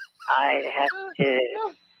 I'd have to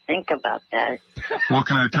think about that. Well,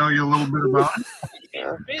 can I tell you a little bit about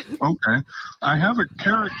it? Okay. I have a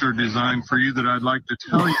character design for you that I'd like to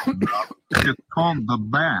tell you about. It's called the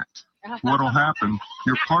Bat. What'll happen,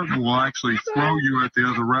 your partner will actually throw you at the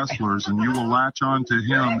other wrestlers and you will latch on to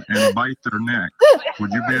him and bite their neck.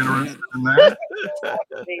 Would you be interested in that?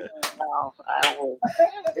 No, I would.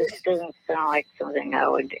 This doesn't sound like something I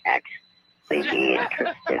would actually be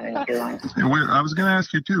interested in doing. I was going to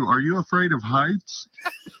ask you too, are you afraid of heights?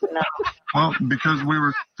 No. Well, because we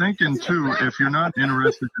were thinking too, if you're not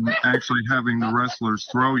interested in actually having the wrestlers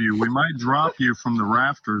throw you, we might drop you from the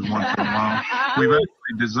rafters once in a while. We've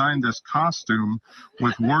actually designed this costume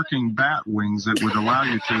with working bat wings that would allow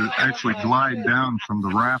you to actually glide down from the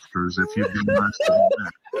rafters if you'd be interested in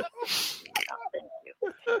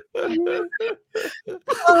that.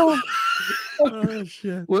 Oh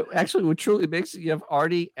shit! What truly makes it, you have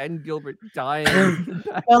Artie and Gilbert dying.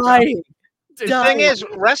 The thing is,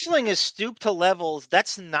 wrestling is stooped to levels.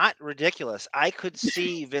 That's not ridiculous. I could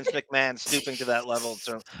see Vince McMahon stooping to that level,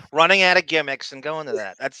 so running out of gimmicks and going to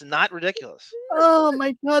that. That's not ridiculous. Oh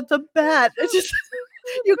my God, the bat! It's just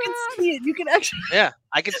you can see it. You can actually. Yeah,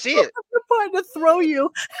 I can see it. The part to throw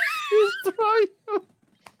you.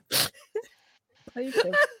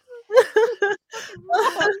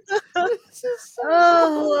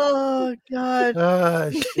 Oh God!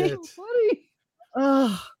 Oh shit!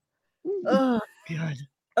 Oh God!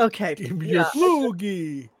 Okay, Give me your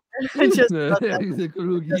floogie. I just thought that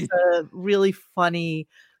was just a really funny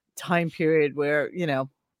time period where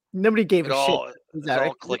nobody gave a shit. It's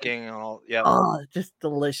all clicking and all. Yeah. Oh, just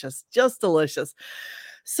delicious, just delicious.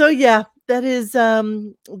 So yeah, that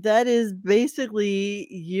is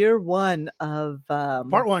basically year one of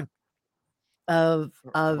part one of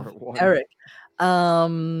one. Eric.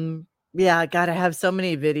 Yeah, I gotta have so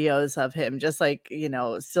many videos of him, just like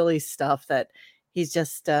silly stuff that he's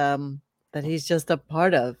just a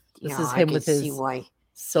part of. This is him with his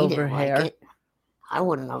silver hair. Like it. I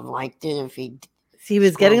wouldn't have liked it if he. He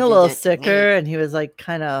was getting a little sicker, and he was like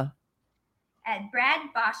kind of. At Brad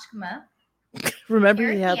Boschma.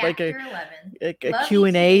 Remember, he had like a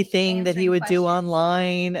Q&A thing that he would do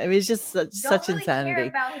online. I mean, it's just such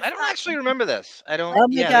insanity. I don't actually remember this. I don't. Oh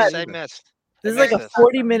my God. I missed. This is like a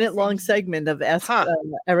 40-minute long segment of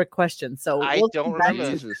Eric questions. So I don't remember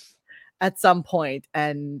this at some point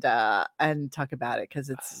and talk about it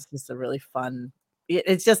because it's just a really fun.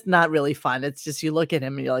 It's just not really fun. It's just you look at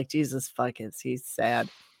him and you're like, Jesus, fuck it. He's sad.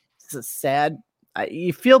 This is sad.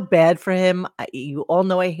 You feel bad for him. You all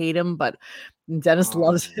know I hate him, but Dennis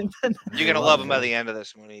loves him. You're gonna love him by the end of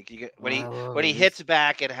this, Monique. When he hits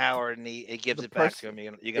back at Howard and he gives it back to him,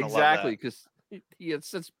 you're gonna exactly love that. because he had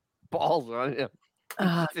such balls on him.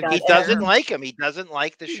 He doesn't like him. He doesn't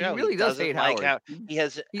like the show. He really does hate like Howard. He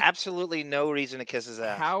has absolutely no reason to kiss his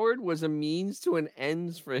ass. Howard was a means to an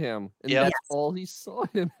ends for him, and Yep. that's all he saw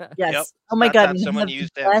him as. Yes. Yep. Oh my Not God. that and someone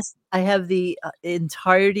used him. I have the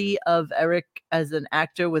entirety of Eric as an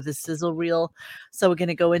actor with a sizzle reel. So we're going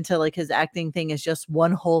to go into like his acting thing is just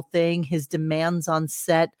one whole thing. His demands on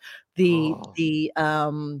set, the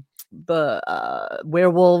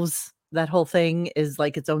werewolves, that whole thing is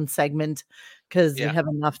like its own segment because we have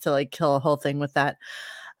enough to like kill a whole thing with that.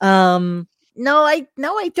 No, I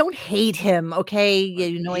don't hate him. Okay,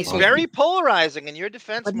 He's very polarizing. In your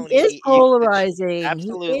defense, but Monique, he is polarizing.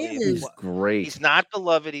 absolutely, He's great. He's not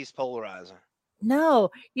beloved. He's polarizing. No,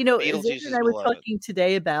 Beetlejuice Zane is and I were beloved. talking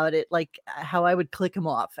today about it, like how I would click him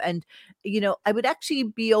off. And, I would actually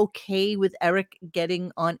be okay with Eric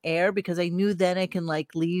getting on air because I knew then I can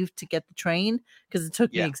like leave to get the train because it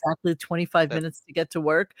took me exactly 25 minutes to get to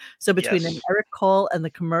work. So between an Eric call and the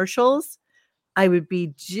commercials, I would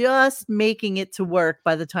be just making it to work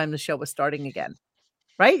by the time the show was starting again.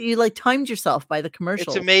 right? You like timed yourself by the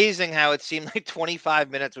commercial. It's amazing how it seemed like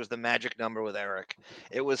 25 minutes was the magic number with Eric.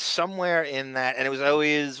 It was somewhere in that, and it was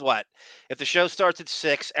always what? If the show starts at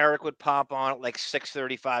 6, Eric would pop on at like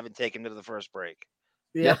 6:35 and take him to the first break.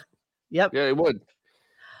 Yeah. Yep. Yeah, it would.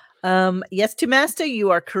 Yes, to Master,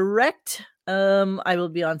 you are correct. I will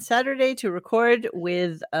be on Saturday to record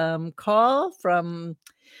with Carl from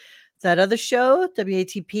that other show,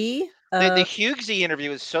 WATP. The Hughes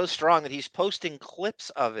interview is so strong that he's posting clips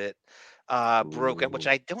of it broken, which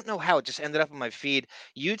I don't know how it just ended up on my feed.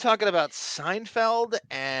 You talking about Seinfeld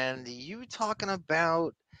and you talking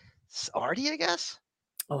about Artie, I guess?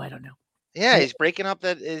 Oh, I don't know. Yeah, he's breaking up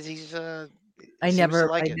that he's I seems to never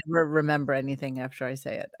like it. remember anything after I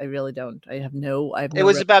say it. I really don't. I have no It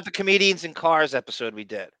was about the comedians in cars episode we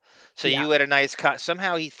did. So Yeah. you had a nice cut.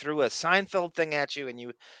 Somehow he threw a Seinfeld thing at you and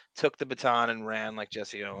you took the baton and ran like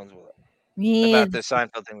Jesse Owens with it. Yeah, About the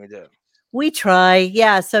Seinfeld thing we did. we try.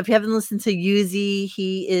 Yeah. So if you haven't listened to Yuzi,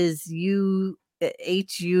 he is HUGHEZY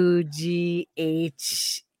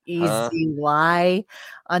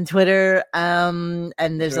on Twitter. And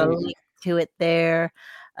there's a link to it there.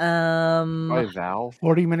 Val.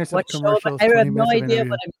 40 minutes of What show? commercials. I 20 have no minutes of idea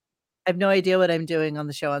interview. I have no idea what I'm doing on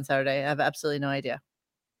the show on Saturday. I have absolutely no idea.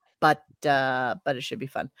 But it should be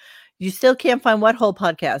fun. You still can't find What Hole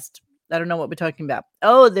podcast. I don't know what we're talking about.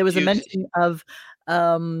 Oh, there was a mention of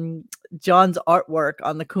John's artwork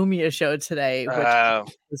on the Kumia show today,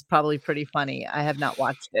 which was probably pretty funny. I have not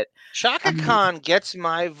watched it. Chaka Khan gets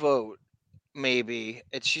my vote, maybe.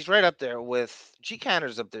 She's right up there with G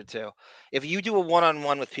Canner's up there too. If you do a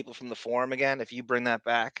one-on-one with people from the forum again, if you bring that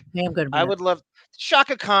back, Yeah, I'm gonna I bring would love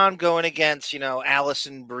Chaka Khan going against,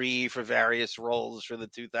 Allison Brie for various roles for the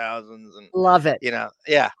 2000s, and Love it. yeah,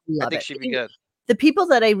 I Love think it. she'd be good. The people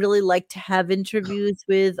that I really like to have interviews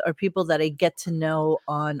with are people that I get to know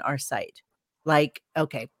on our site. Like,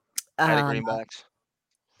 okay. Patty Greenbacks.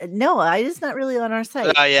 No, it's not really on our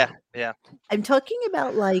site. Yeah. I'm talking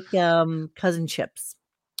about like Cousin Chips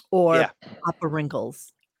or Papa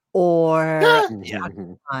Wrinkles or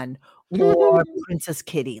Chaka Khan or Princess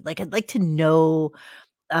Kitty. Like I'd like to know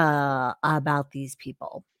about these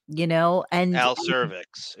people, and Al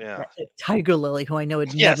Cervix, yeah. Tiger Lily, who I know would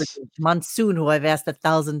never Yes. do it. Monsoon, who I've asked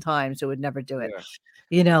 1,000 times, who would never do it.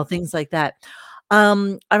 Things like that.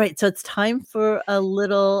 All right, so it's time for a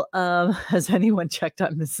little. Has anyone checked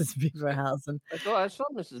on Mrs. Beaverhausen? I saw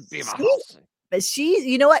Mrs. Beaverhausen. But she,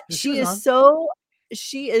 you know what? Is She she is on? so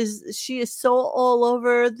so all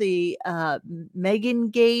over the Megan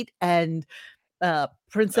Gate and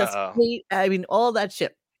Princess Kate. I mean, all that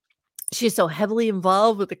shit. She's so heavily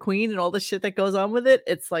involved with the Queen and all the shit that goes on with it.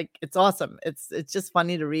 It's like it's awesome. It's just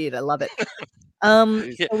funny to read. I love it. So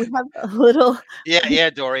we have a little. Yeah,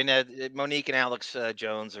 Doreen. Monique and Alex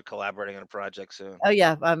Jones are collaborating on a project soon. Oh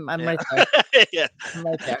yeah, I'm right there. Yeah. I'm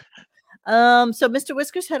right there. So Mr.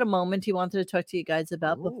 Whiskers had a moment he wanted to talk to you guys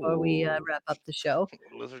about before we wrap up the show.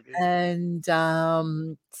 And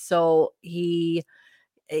so he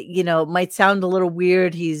might sound a little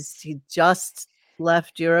weird. He just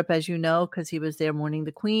left Europe, as you know, because he was there mourning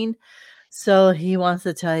the Queen. So he wants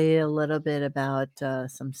to tell you a little bit about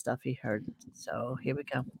some stuff he heard. So here we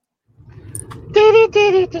go.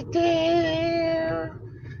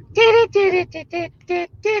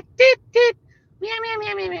 Meow, meow,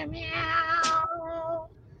 meow, meow, meow, meow.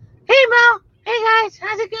 Hey, Mo. Hey, guys.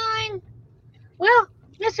 How's it going? Well,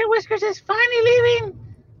 Mr. Whiskers is finally leaving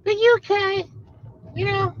the UK.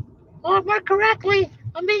 Or more correctly,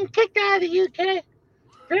 I'm being kicked out of the UK.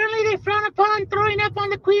 Apparently, they frown upon throwing up on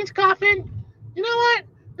the Queen's coffin. You know what?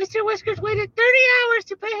 Mr. Whiskers waited 30 hours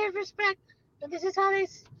to pay his respect, and this is how they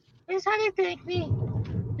thank me.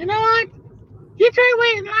 You know what? You try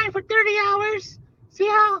waiting in line for 30 hours. See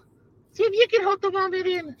if you can hold the vomit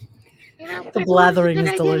in. The blathering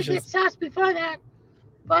is Get delicious. sauce before that.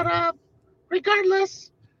 But regardless,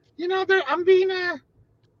 I'm being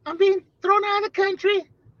thrown out of the country.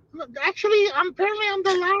 Actually, I'm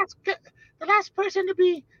the last person to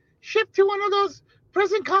be shipped to one of those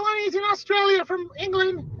prison colonies in Australia from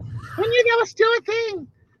England. Who knew that was still a thing?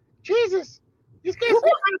 Jesus, these guys don't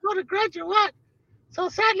want to go to Grudge or what? So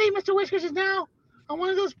sadly, Mr. Whiskers is now on one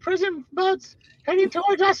of those prison boats heading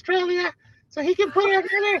towards Australia, so he can put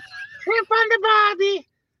another shrimp on the barbie,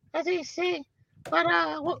 as they say. But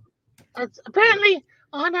apparently,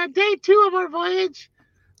 on day 2 of our voyage,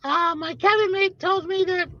 my cabin mate told me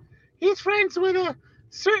that he's friends with a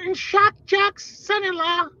certain shock jock's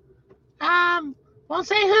son-in-law. Won't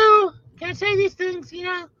say who, can't say these things,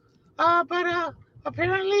 but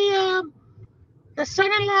apparently the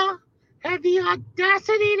son-in-law had the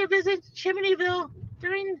audacity to visit Chimneyville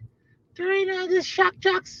during during this Shock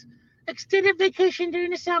Jock's extended vacation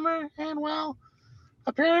during the summer, and well,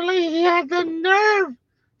 apparently he had the nerve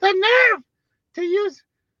to use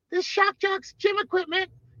this Shock Jock's gym equipment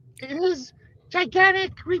in his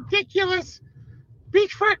gigantic, ridiculous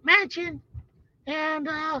beachfront mansion, and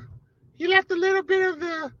he left a little bit of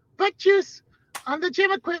the butt juice on the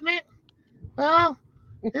gym equipment. Well,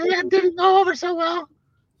 it didn't go over so well.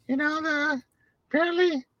 You know,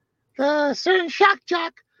 apparently the certain Shock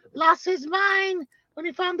Jock lost his mind when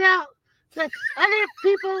he found out that other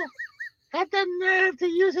people had the nerve to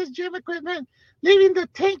use his gym equipment, leaving the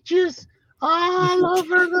tank juice all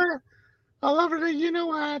over the you know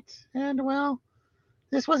what. And well,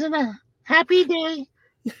 this wasn't a happy day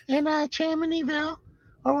in Chamonixville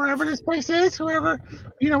or wherever this place is. Whoever,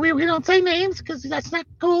 we don't say names because that's not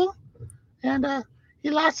cool. And he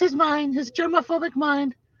lost his mind, his germophobic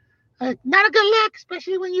mind. Not a good look,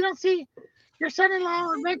 especially when you don't see your son-in-law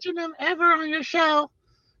or mention him ever on your show.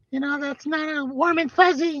 You know, that's not a warm and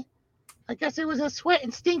fuzzy. I guess it was a sweat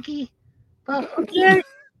and stinky. But who cares?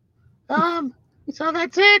 So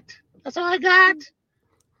that's it. That's all I got.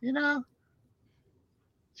 You know,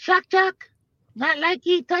 Shock Jock, not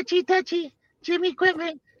likey, touchy, gym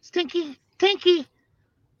equipment, stinky, tinky.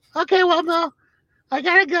 Okay, well, no, I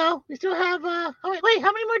gotta go. We still have, wait,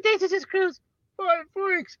 how many more days is this cruise? 5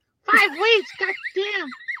 weeks. 5 weeks, god damn.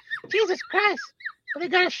 Jesus Christ. They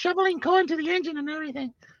got a shoveling coin to the engine and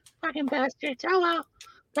everything. Fucking bastards. Oh, well.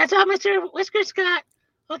 That's all, Mr. Whisker Scott.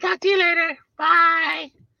 We'll talk to you later.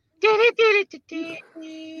 Bye. Meow,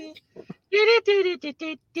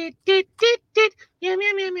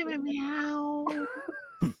 meow, meow, meow, meow.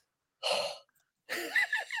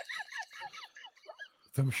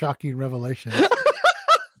 Some shocking revelations.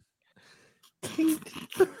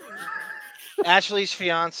 Ashley's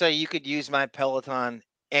fiance, you could use my Peloton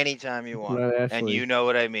anytime you want. Not And Ashley. you know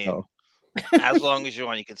what I mean. Oh. As long as you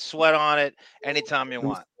want. You can sweat on it anytime you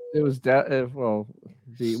want. It was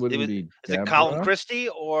wouldn't be. Is it Colin Christie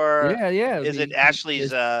or Yeah. is it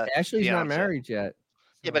Ashley's Ashley's not fiance? married yet.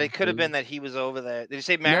 Yeah, but it could have been that he was over there. Did you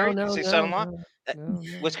say married? No, Did you say no, son-in-law?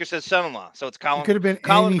 no, Whisker says son-in-law. So it's Colin. It could have been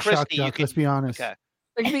Colin any Christie. Shock You Jock, could, let's be honest. okay.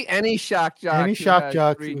 It could be any Shock Jock. Any who Shock has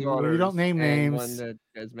Jock. 3 We daughters don't name and names. one that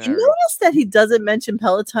is You married. notice that he doesn't mention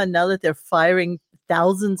Peloton now that they're firing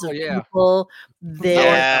thousands of yeah. people. They're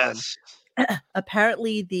Yes.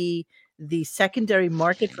 apparently the secondary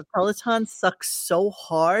market for Peloton sucks so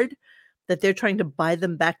hard that they're trying to buy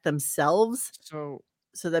them back themselves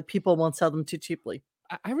So that people won't sell them too cheaply.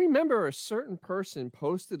 I remember a certain person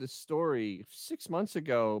posted a story 6 months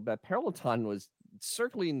ago that Peloton was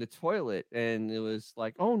circling the toilet, and it was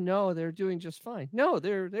like, oh no, they're doing just fine. No,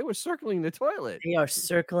 they were circling the toilet. They are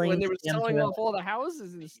circling when they the were damn selling toilet. off all the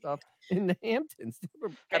houses and stuff in the Hamptons. They were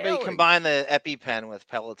How about you bailing. combine the EpiPen with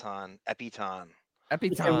Peloton? EpiTon.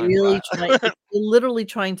 They're really they're literally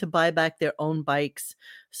trying to buy back their own bikes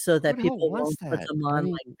so that Who the hell people wants won't put that? them I on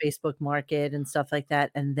mean- like Facebook Market and stuff like that,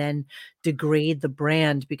 and then degrade the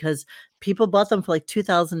brand because people bought them for like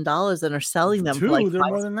 $2,000 and are selling them for like They're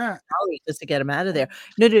more than that. $5 just to get them out of there.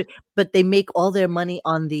 No, but they make all their money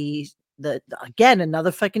on the again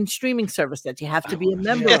another fucking streaming service that you have to be a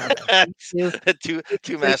member of.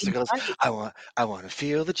 Two master goes, I want to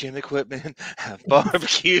feel the gym equipment, have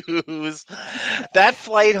barbecues. That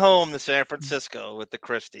flight home to San Francisco with the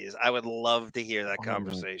Christies, I would love to hear that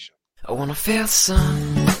conversation. I wanna feel the sun,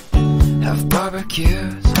 have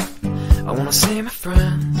barbecues. I wanna see my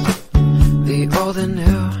friends, the old and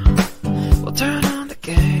new. We'll turn on the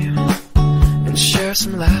game and share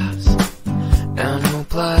some laughs, and we'll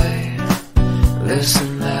play this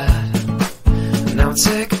and that. Now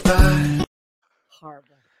say goodbye.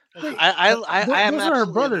 Horrible. I am Those are our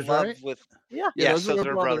absolutely brothers, in love right? with. Yeah, Yes, those those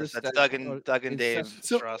are are brothers. That's Doug and Dave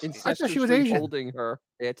Strauss. I thought she was Incestuously Asian. holding her.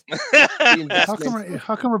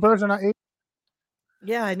 How come her brothers are not Asian?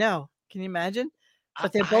 Yeah, I know. Can you imagine?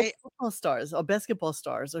 But they're both football stars or basketball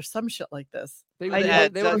stars or some shit like this. They I were- know.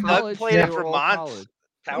 they were Doug college, played they at were all Vermont, college.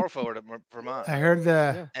 power forward at Vermont. I heard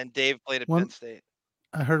And Dave played at one- Penn State.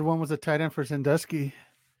 I heard one was a tight end for Sandusky.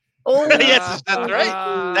 Oh, Yes, that's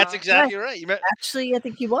right. That's exactly right. You remember? Actually, I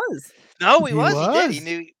think he was. No, he was. He did. He was.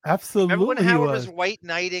 knew. Absolutely, Remember when he Howard was. was white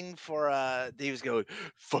knighting for? He was going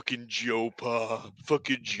fucking Jopa,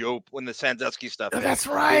 fucking Jope when the Sandusky stuff. hit. That's He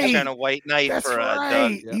was right. trying to white knight That's for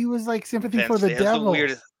right. Doug. He was like sympathy Penn for the State. That's devil.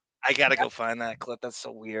 weirdest. I gotta go find that clip. That's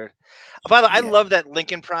so weird. By the way, I love that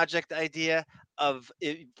Lincoln Project idea of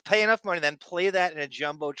pay enough money, then play that in a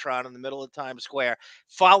jumbotron in the middle of Times Square,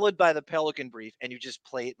 followed by the Pelican Brief, and you just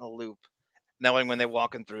play it in a loop, knowing when they're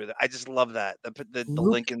walking through that. I just love that the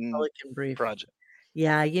Loop Lincoln Pelican Brief. Project.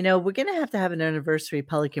 Yeah, you know, we're gonna have to have an anniversary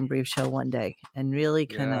Pelican Brief show one day and really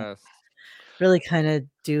kind of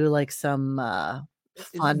do like some Is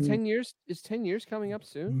fun. 10 years? Is 10 years coming up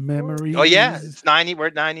soon? Memories. Oh yeah, it's 90. We're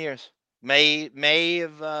at 9 years. May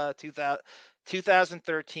of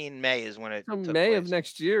 2013. May is when it So took May place. of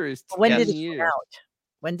next year is 10 When did it years. come out?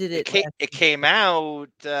 When did it? It came out.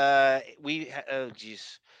 We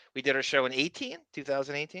did our show in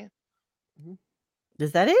 2018.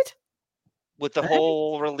 Is that it? With the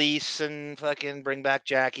whole release and fucking bring back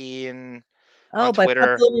Jackie and Oh, on by Twitter.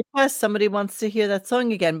 popular request, somebody wants to hear that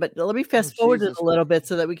song again. But let me fast forward it a little bit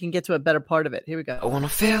so that we can get to a better part of it. Here we go. I wanna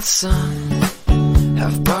feel the sun,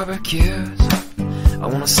 have barbecues. I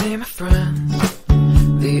wanna see my friends,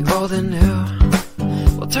 the old and new.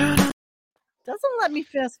 We'll turn on. Doesn't let me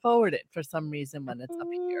fast forward it for some reason when it's up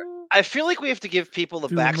here. I feel like we have to give people the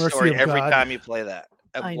Through the mercy backstory of every God. time you play that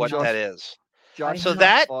of I what know. that is. Josh So Josh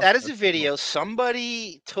that Foster. is a video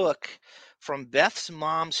somebody took from Beth's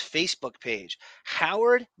mom's Facebook page.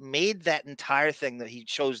 Howard made that entire thing. That he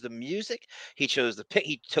chose the music, he chose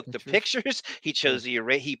he took the pictures, he chose the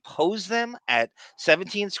array, he posed them at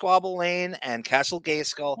 17 Squabble Lane and Castle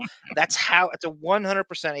Gayskull. That's how it's a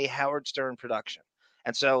 100% a Howard Stern production.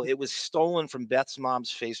 And so it was stolen from Beth's mom's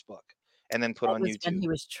Facebook and then put That on was YouTube. when he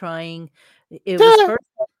was trying. It was first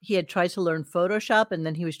he had tried to learn Photoshop, and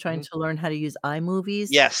then he was trying to learn how to use iMovies.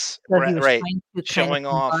 Yes, So he right, was right. trying to Showing kind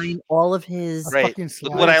of off. combine all of his. Right.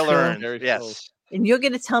 Look what I learned. Yes. And you're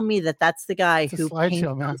going to tell me that that's the guy It's a who slideshow,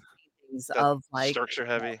 painted man. those paintings of like Sturkshire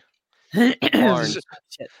heavy. Barnes.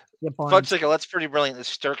 Shit. Yeah, Barnes. Fudsicle, that's pretty brilliant. The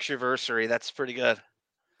Sturkshireversary, that's pretty good.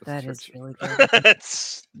 That is really good.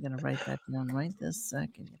 It's- I'm gonna write that down right this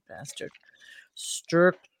second, you bastard.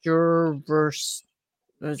 Sturkshire-verse.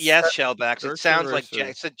 Yes, Shellbacks. It sounds like Sturkshire.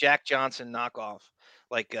 it's a Jack Johnson knockoff,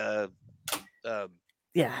 like Yeah,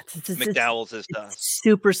 it's McDowell's is stuff.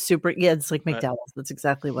 super, super. Yeah, it's like Right. McDowell's. That's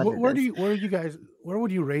exactly what it Where is. do you, where do you guys, where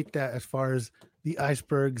would you rate that as far as the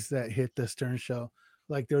icebergs that hit the Stern show?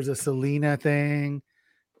 Like there's a Selena thing,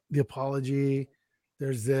 the apology.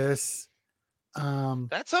 There's this.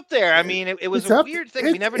 That's up there. I mean, it was It's a up- weird thing.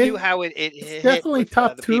 We never knew how it hit. definitely with,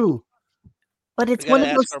 top the people. two. But it's We one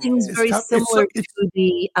gotta of those ask our things moles. very It's tough- it's so-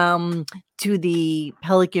 similar to the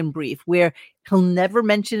Pelican Brief, where he'll never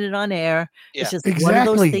mention it on air. Yeah. It's just one of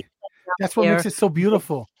those Exactly. things That's what makes there. it so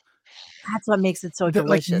beautiful. That's what makes it so Like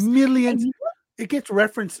delicious. millions. And It gets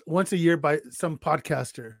referenced once a year by some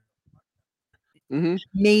podcaster.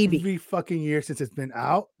 Maybe every fucking year since it's been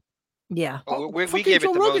out. Yeah. Oh, we fucking gave it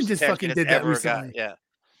Joe the Rogan most just attention fucking it's did that ever got. recently. Yeah.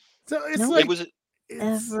 So it's No, like it was.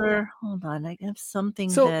 ever. Hold on, I have something.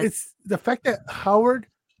 So that, it's the fact that Howard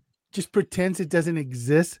just pretends it doesn't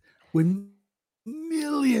exist when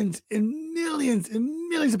millions and millions and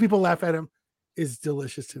millions of people laugh at him is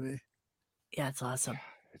delicious to me. yeah, it's awesome.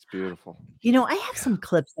 It's beautiful. You know, I have some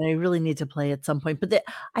clips that I really need to play at some point, but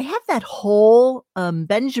I have that whole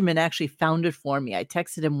Benjamin actually found it for me. I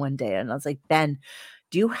texted him one day and I was like, Ben,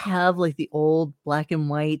 do you have like the old black and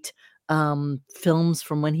white films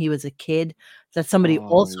from when he was a kid that somebody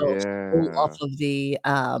also stole off of the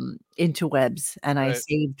interwebs and I Right.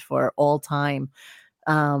 saved for all time?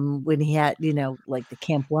 When he had, you know, like the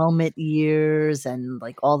Camp Wilmot years and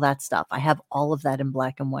like all that stuff. I have all of that in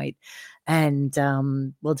black and white. And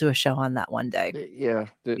we'll do a show on that one day. Yeah,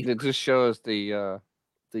 it just shows the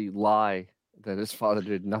lie that his father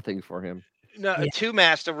did nothing for him. No, Two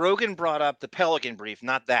Master Rogan brought up the Pelican Brief,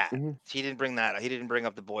 not that. He didn't bring that. He didn't bring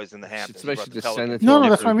up the Boys in the Hamptons. He brought basically the just Pelican send it Brief. to No, him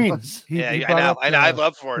that's what I for mean. buzz. He I brought know. up I'd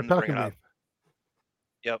love for the him to bring Pelican it up.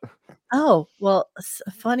 Yep. Oh, well,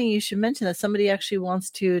 funny you should mention that. Somebody actually wants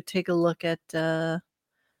to take a look at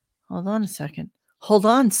hold on a second. Hold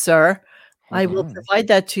on, sir. I will provide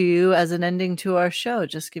that to you as an ending to our show.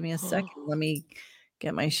 Just give me a second. Let me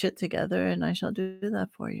get my shit together and I shall do that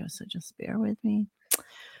for you. So just bear with me.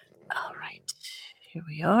 All right. Here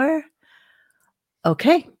we are.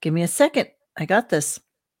 Okay, give me a second. I got this.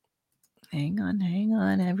 Hang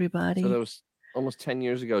on, everybody. So that was almost 10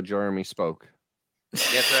 years ago. Jeremy spoke.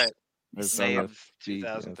 That's right. As May on of the-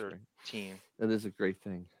 yeah, that's right. 2013. That is a great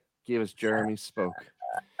thing. Give us Jeremy spoke.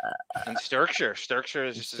 And Sturkshire. Sturkshire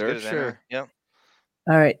is just as good as Sturkshire. ever. Yep.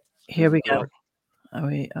 All right, here we go. Are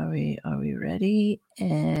we ready?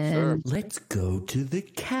 And Let's go to the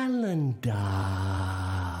calendar.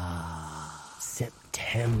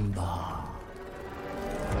 September.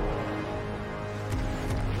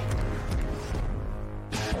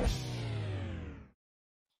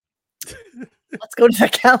 let's go to the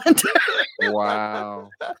calendar. Wow.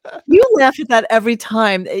 You laugh at that every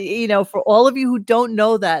time. You know, for all of you who don't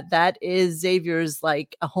know that, that is Xavier's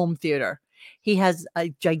like a home theater. He has a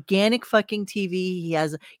gigantic fucking TV. He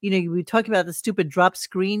has, we were talking about the stupid drop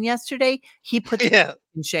screen yesterday. He puts it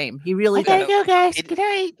in shame. He really does. Guys. Good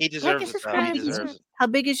night. He deserves it, though. He deserves it. How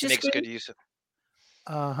big is He your makes screen? good use of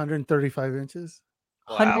 135 inches.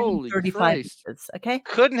 135 inches. Okay.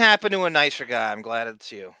 Couldn't happen to a nicer guy. I'm glad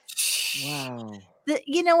it's you. Wow.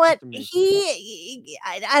 You know what?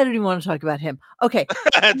 I don't even want to talk about him. Okay.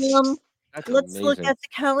 Let's look amazing. at the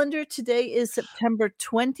calendar. Today is September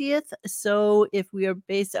 20th. So if we are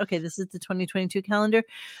this is the 2022 calendar.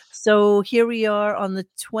 So here we are on the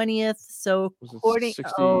 20th. So according,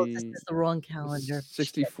 this is the wrong calendar.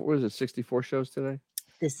 64, is it 64 shows today?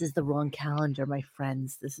 This is the wrong calendar, my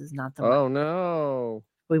friends. This is not the Oh, no.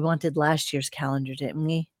 We wanted last year's calendar, didn't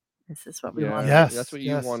we? This is what we wanted. Yes, That's what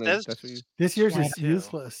you wanted. That's what you. This year's Yeah, is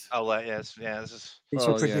useless. Oh, yes. Yeah, this is. These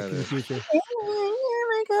are predicting the future.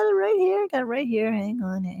 I got it right here. Got it right here. Hang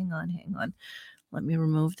on. Let me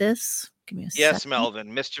remove this. Give me a Yes, second.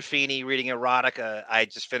 Melvin. Mr. Feeney reading erotica. I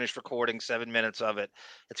just finished recording 7 minutes of it.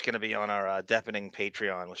 It's going to be on our deafening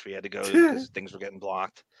Patreon, which we had to go to because things were getting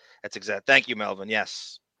blocked. That's exact. Thank you, Melvin.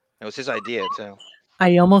 Yes. It was his idea, too.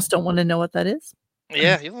 I almost don't want to know what that is.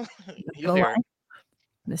 Yeah, you'll hear it.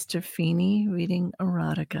 Mr. Feeney reading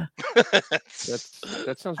erotica.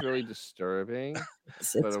 That sounds really disturbing.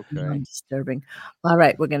 It's but okay. beyond disturbing. All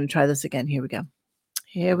right, we're going to try this again. Here we go.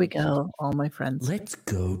 Here we go, all my friends. Let's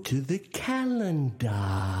go to the calendar.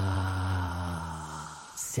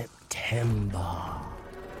 September.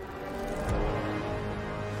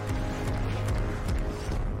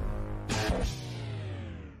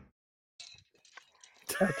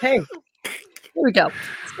 Okay. Here we go.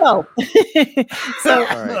 So,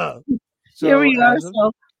 right. here we So, are. as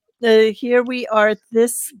of- So, here we are at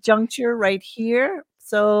this juncture right here.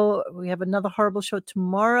 So we have another horrible show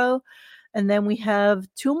tomorrow, and then we have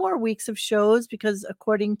 2 more weeks of shows because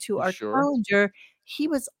according to our calendar, he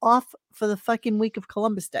was off for the fucking week of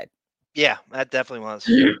Columbus Day. Yeah, that definitely was.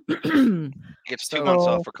 Gets 2 months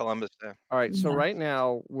off for Columbus Day. All right. So Yeah. right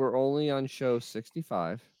now we're only on show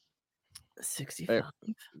 65. 65.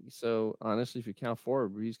 So honestly, if you count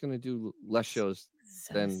forward, he's going to do less shows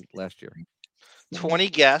than last year. 20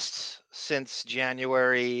 guests since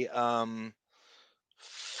January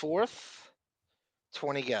 4th.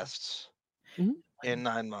 20 guests in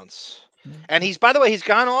 9 months. And by the way, he's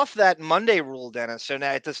gone off that Monday rule, Dennis. So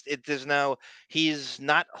now he's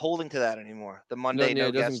not holding to that anymore. The Monday no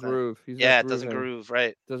it doesn't guests. groove. He's not Yeah, it doesn't grooving. groove,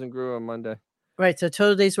 right? Doesn't groove on Monday. Right. So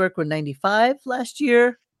total days work were 95 last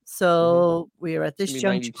year. So we are at this It's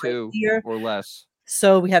gonna be juncture right 92 here. or less.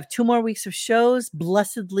 So we have 2 more weeks of shows.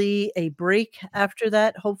 Blessedly, a break after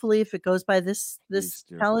that. Hopefully, if it goes by this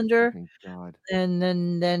calendar, God. and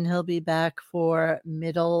then he'll be back for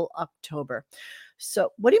middle October.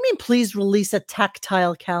 So, what do you mean? Please release a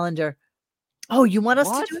tactile calendar. Oh, you want us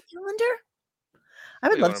to do a calendar? I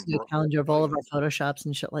would You love want to do a calendar of all of our photoshops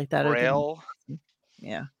and shit like that. I think- Braille.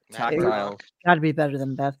 Yeah. Tactile. Got to be better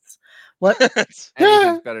than Beth's. What?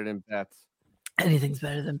 Anything's better than Beth's. Anything's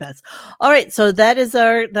better than Beth's. All right, so that is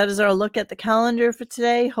our look at the calendar for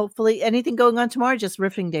today. Hopefully, anything going on tomorrow? Just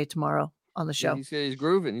riffing day tomorrow on the show. He's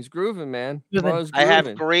grooving. He's grooving, man. Grooving. Tomorrow's I have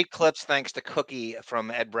grooving. great clips thanks to Cookie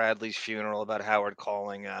from Ed Bradley's funeral about Howard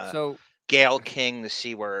calling So- Gail King the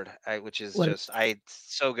C word, which is What-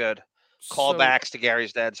 so good. So- Callbacks to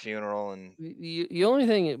Gary's dad's funeral and The only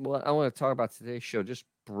thing I want to talk about today's show, just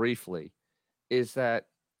briefly, is that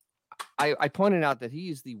I pointed out that he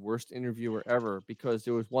is the worst interviewer ever because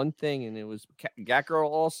there was one thing, and it was Gat Girl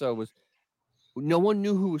also was no one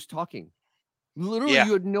knew who was talking. Literally, Yeah.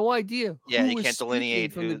 you had no idea. Yeah, who you was can't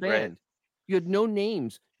delineate speaking from the who- right. band. You had no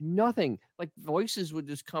names, nothing. Like voices would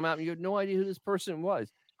just come out, and you had no idea who this person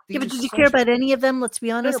was. Yeah, but These did you such- care about any of them? Let's be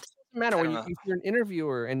No, honest. it doesn't matter when I don't if you're an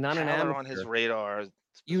interviewer and not an how they're amateur. on his radar. It's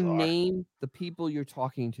You bizarre. name the people you're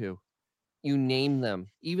talking to. You name them.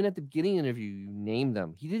 Even at the beginning of the interview, you name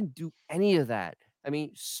them. He didn't do any of that. I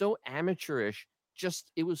mean, so amateurish.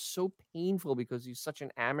 Just it was so painful because he's such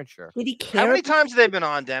an amateur. Did he How care? many times have they been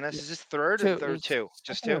on, Dennis? Is this third or Two. third It's two?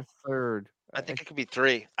 Just second or two? third. I think it could be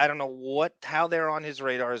 3. I don't know how they're on his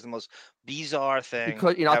radar is the most bizarre thing.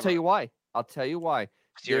 Because I'll ever. tell you why. I'll tell you why.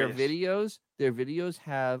 Serious. Their videos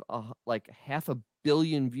have like 500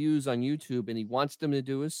 million views on YouTube, and he wants them to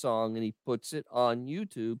do a song, and he puts it on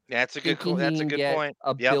YouTube. That's a good. thinking That's he a can good get point.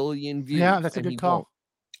 A Yep. billion views. Yeah, that's a and good he call. won't.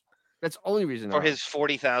 That's the only reason. For why. his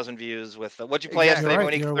 40,000 views with what'd you play Exactly. yesterday? Right,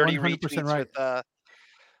 Monique? you're 30 100% retweets right. with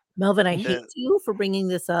Melvin, I The- hate you for bringing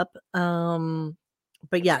this up. But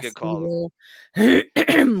That's a yes, good call.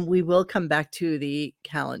 we will come back to the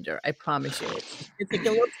calendar. I promise you. It's take a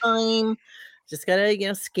little time. Just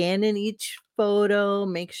gotta, scan in each photo,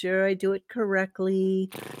 make sure I do it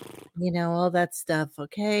correctly, all that stuff.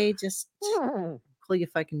 Okay, just cool your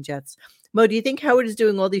fucking jets. Mo, do you think Howard is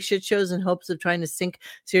doing all these shit shows in hopes of trying to sink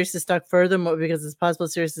Sirius's stock further more because it's possible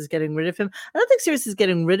Sirius is getting rid of him? I don't think Sirius is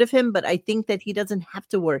getting rid of him, but I think that he doesn't have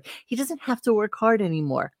to work. He doesn't have to work hard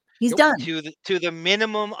anymore. He's done to the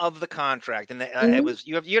minimum of the contract, and it was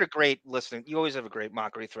you had a great listening. You always have a great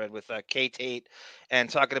mockery thread with Kay Tate, and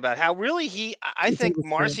talking about how really I think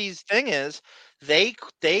Marcy's thing is they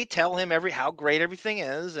tell him how great everything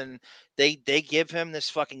is, and they give him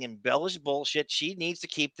this fucking embellished bullshit. She needs to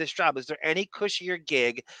keep this job. Is there any cushier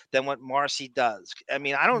gig than what Marcy does? I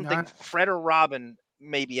mean, I don't think Fred or Robin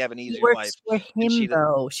maybe have an easier life. For him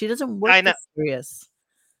though, she doesn't work. I know. Serious.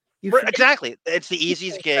 Exactly. It's the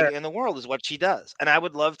easiest gig in the world is what she does. And I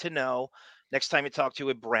would love to know next time you talk to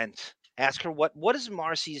with Brent, ask her what is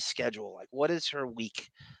Marcy's schedule like? What is her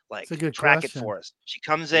week like? It's a good Track question. it for us. She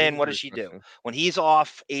comes in, what does she do? When he's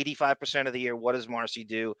off 85% of the year, what does Marcy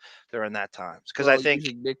do during that time? Because I think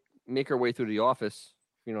make her way through the office.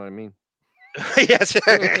 You know what I mean? Yes.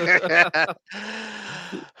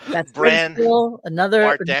 That's Bran,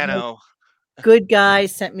 another Dano. Good guy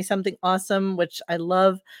sent me something awesome, which I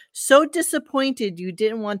love. So disappointed you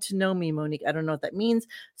didn't want to know me, Monique. I don't know what that means.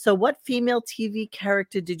 So what female TV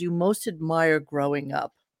character did you most admire growing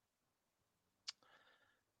up?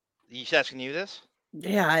 He's asking you this?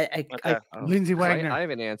 Yeah, Lindsay Wagner. I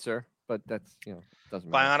have an answer, but that's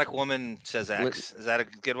doesn't matter. Bionic Woman says X. Is that a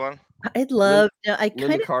good one? I love.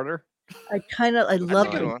 Linda Carter. I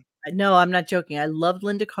loved good it. one. No, I'm not joking. I loved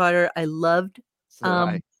Linda Carter. I loved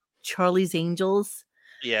Charlie's Angels.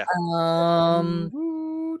 Yeah.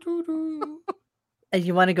 And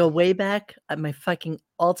you want to go way back? My fucking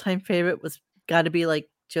all-time favorite was got to be like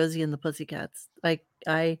Josie and the Pussycats. Like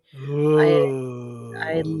I love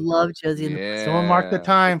Josie and the Pussycats. Someone mark the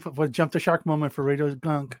time for Jump the Shark moment for Radio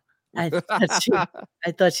Gunk. I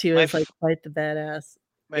thought she was like quite the badass.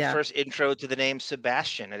 My first intro to the name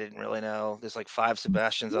Sebastian. I didn't really know. There's like 5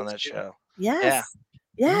 Sebastians on that show. Yes. Yeah.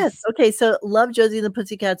 Yes. Okay. So love Josie and the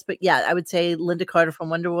Pussycats, but yeah, I would say Linda Carter from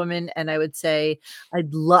Wonder Woman, and I would say I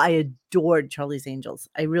adored Charlie's Angels.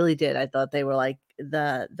 I really did. I thought they were like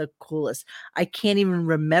the coolest. I can't even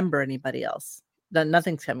remember anybody else.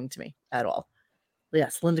 Nothing's coming to me at all.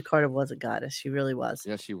 Yes, Linda Carter was a goddess. She really was.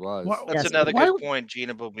 Yes, she was. That's another good point,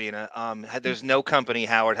 Gina Bobina. There's no company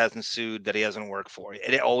Howard hasn't sued that he hasn't worked for.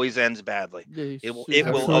 It always ends badly. It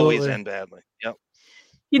will always end badly. Yep.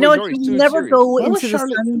 You know what? You never go into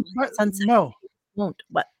the sunset. No. Won't.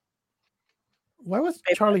 What? Why was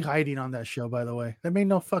Charlie hiding on that show, by the way? That made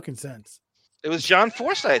no fucking sense. It was John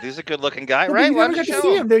Forsythe. He's a good-looking guy, No, right? You Why never don't got you to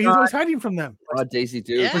show see him. He was always hiding from them. Daisy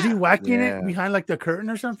Duke. Was he whacking it behind like the curtain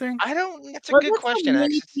or something? I don't. That's a good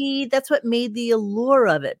question. That's what made the allure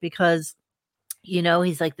of it, because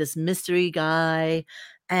he's like this mystery guy.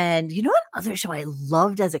 And you know what other show I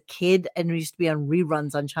loved as a kid, and it used to be on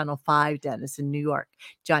reruns on Channel 5, Dennis, in New York,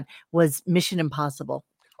 John, was Mission Impossible.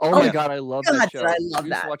 Oh my God, I love that show. I love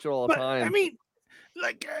used to watch it all the time. I mean,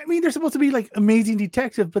 they're supposed to be like amazing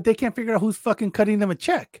detectives, but they can't figure out who's fucking cutting them a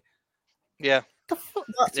check. Yeah.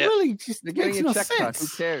 It's really just They're getting makes a no check cut.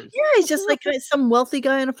 sense. Who cares? Yeah, he's just like some wealthy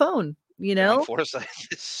guy on a phone, John Forsythe.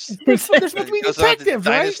 They're supposed to be Goes on to detectives,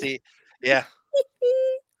 right? Dynasty. Yeah.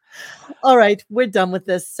 All right, we're done with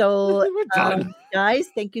this. So, done. Guys,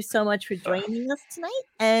 thank you so much for joining us tonight,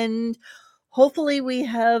 and hopefully we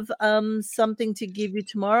have something to give you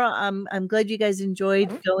tomorrow. I'm glad you guys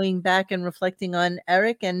enjoyed going back and reflecting on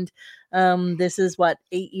Eric, and this is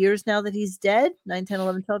 8 years now that he's dead. 9, 10,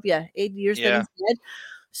 11, 12. Yeah, 8 years that he's dead.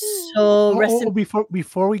 So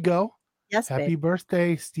before we go, yes, happy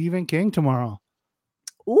birthday, Stephen King tomorrow.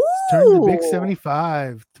 Ooh, turning the big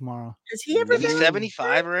 75 tomorrow. Is he ever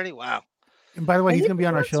 75 already? Wow. And by the way, he's gonna be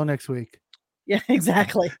on our show next week. Yeah,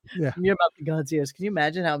 exactly. Yeah. You're about to God's ears. Can you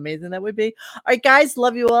imagine how amazing that would be? All right, guys,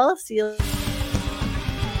 love you all. See you.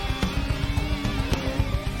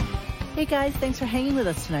 Hey guys, thanks for hanging with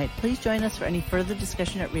us tonight. Please join us for any further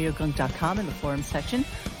discussion at RadioGunk.com in the forum section.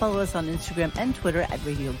 Follow us on Instagram and Twitter at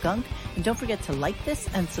Radio Gunk. And don't forget to like this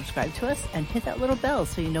and subscribe to us and hit that little bell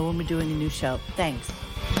so you know when we're doing a new show. Thanks.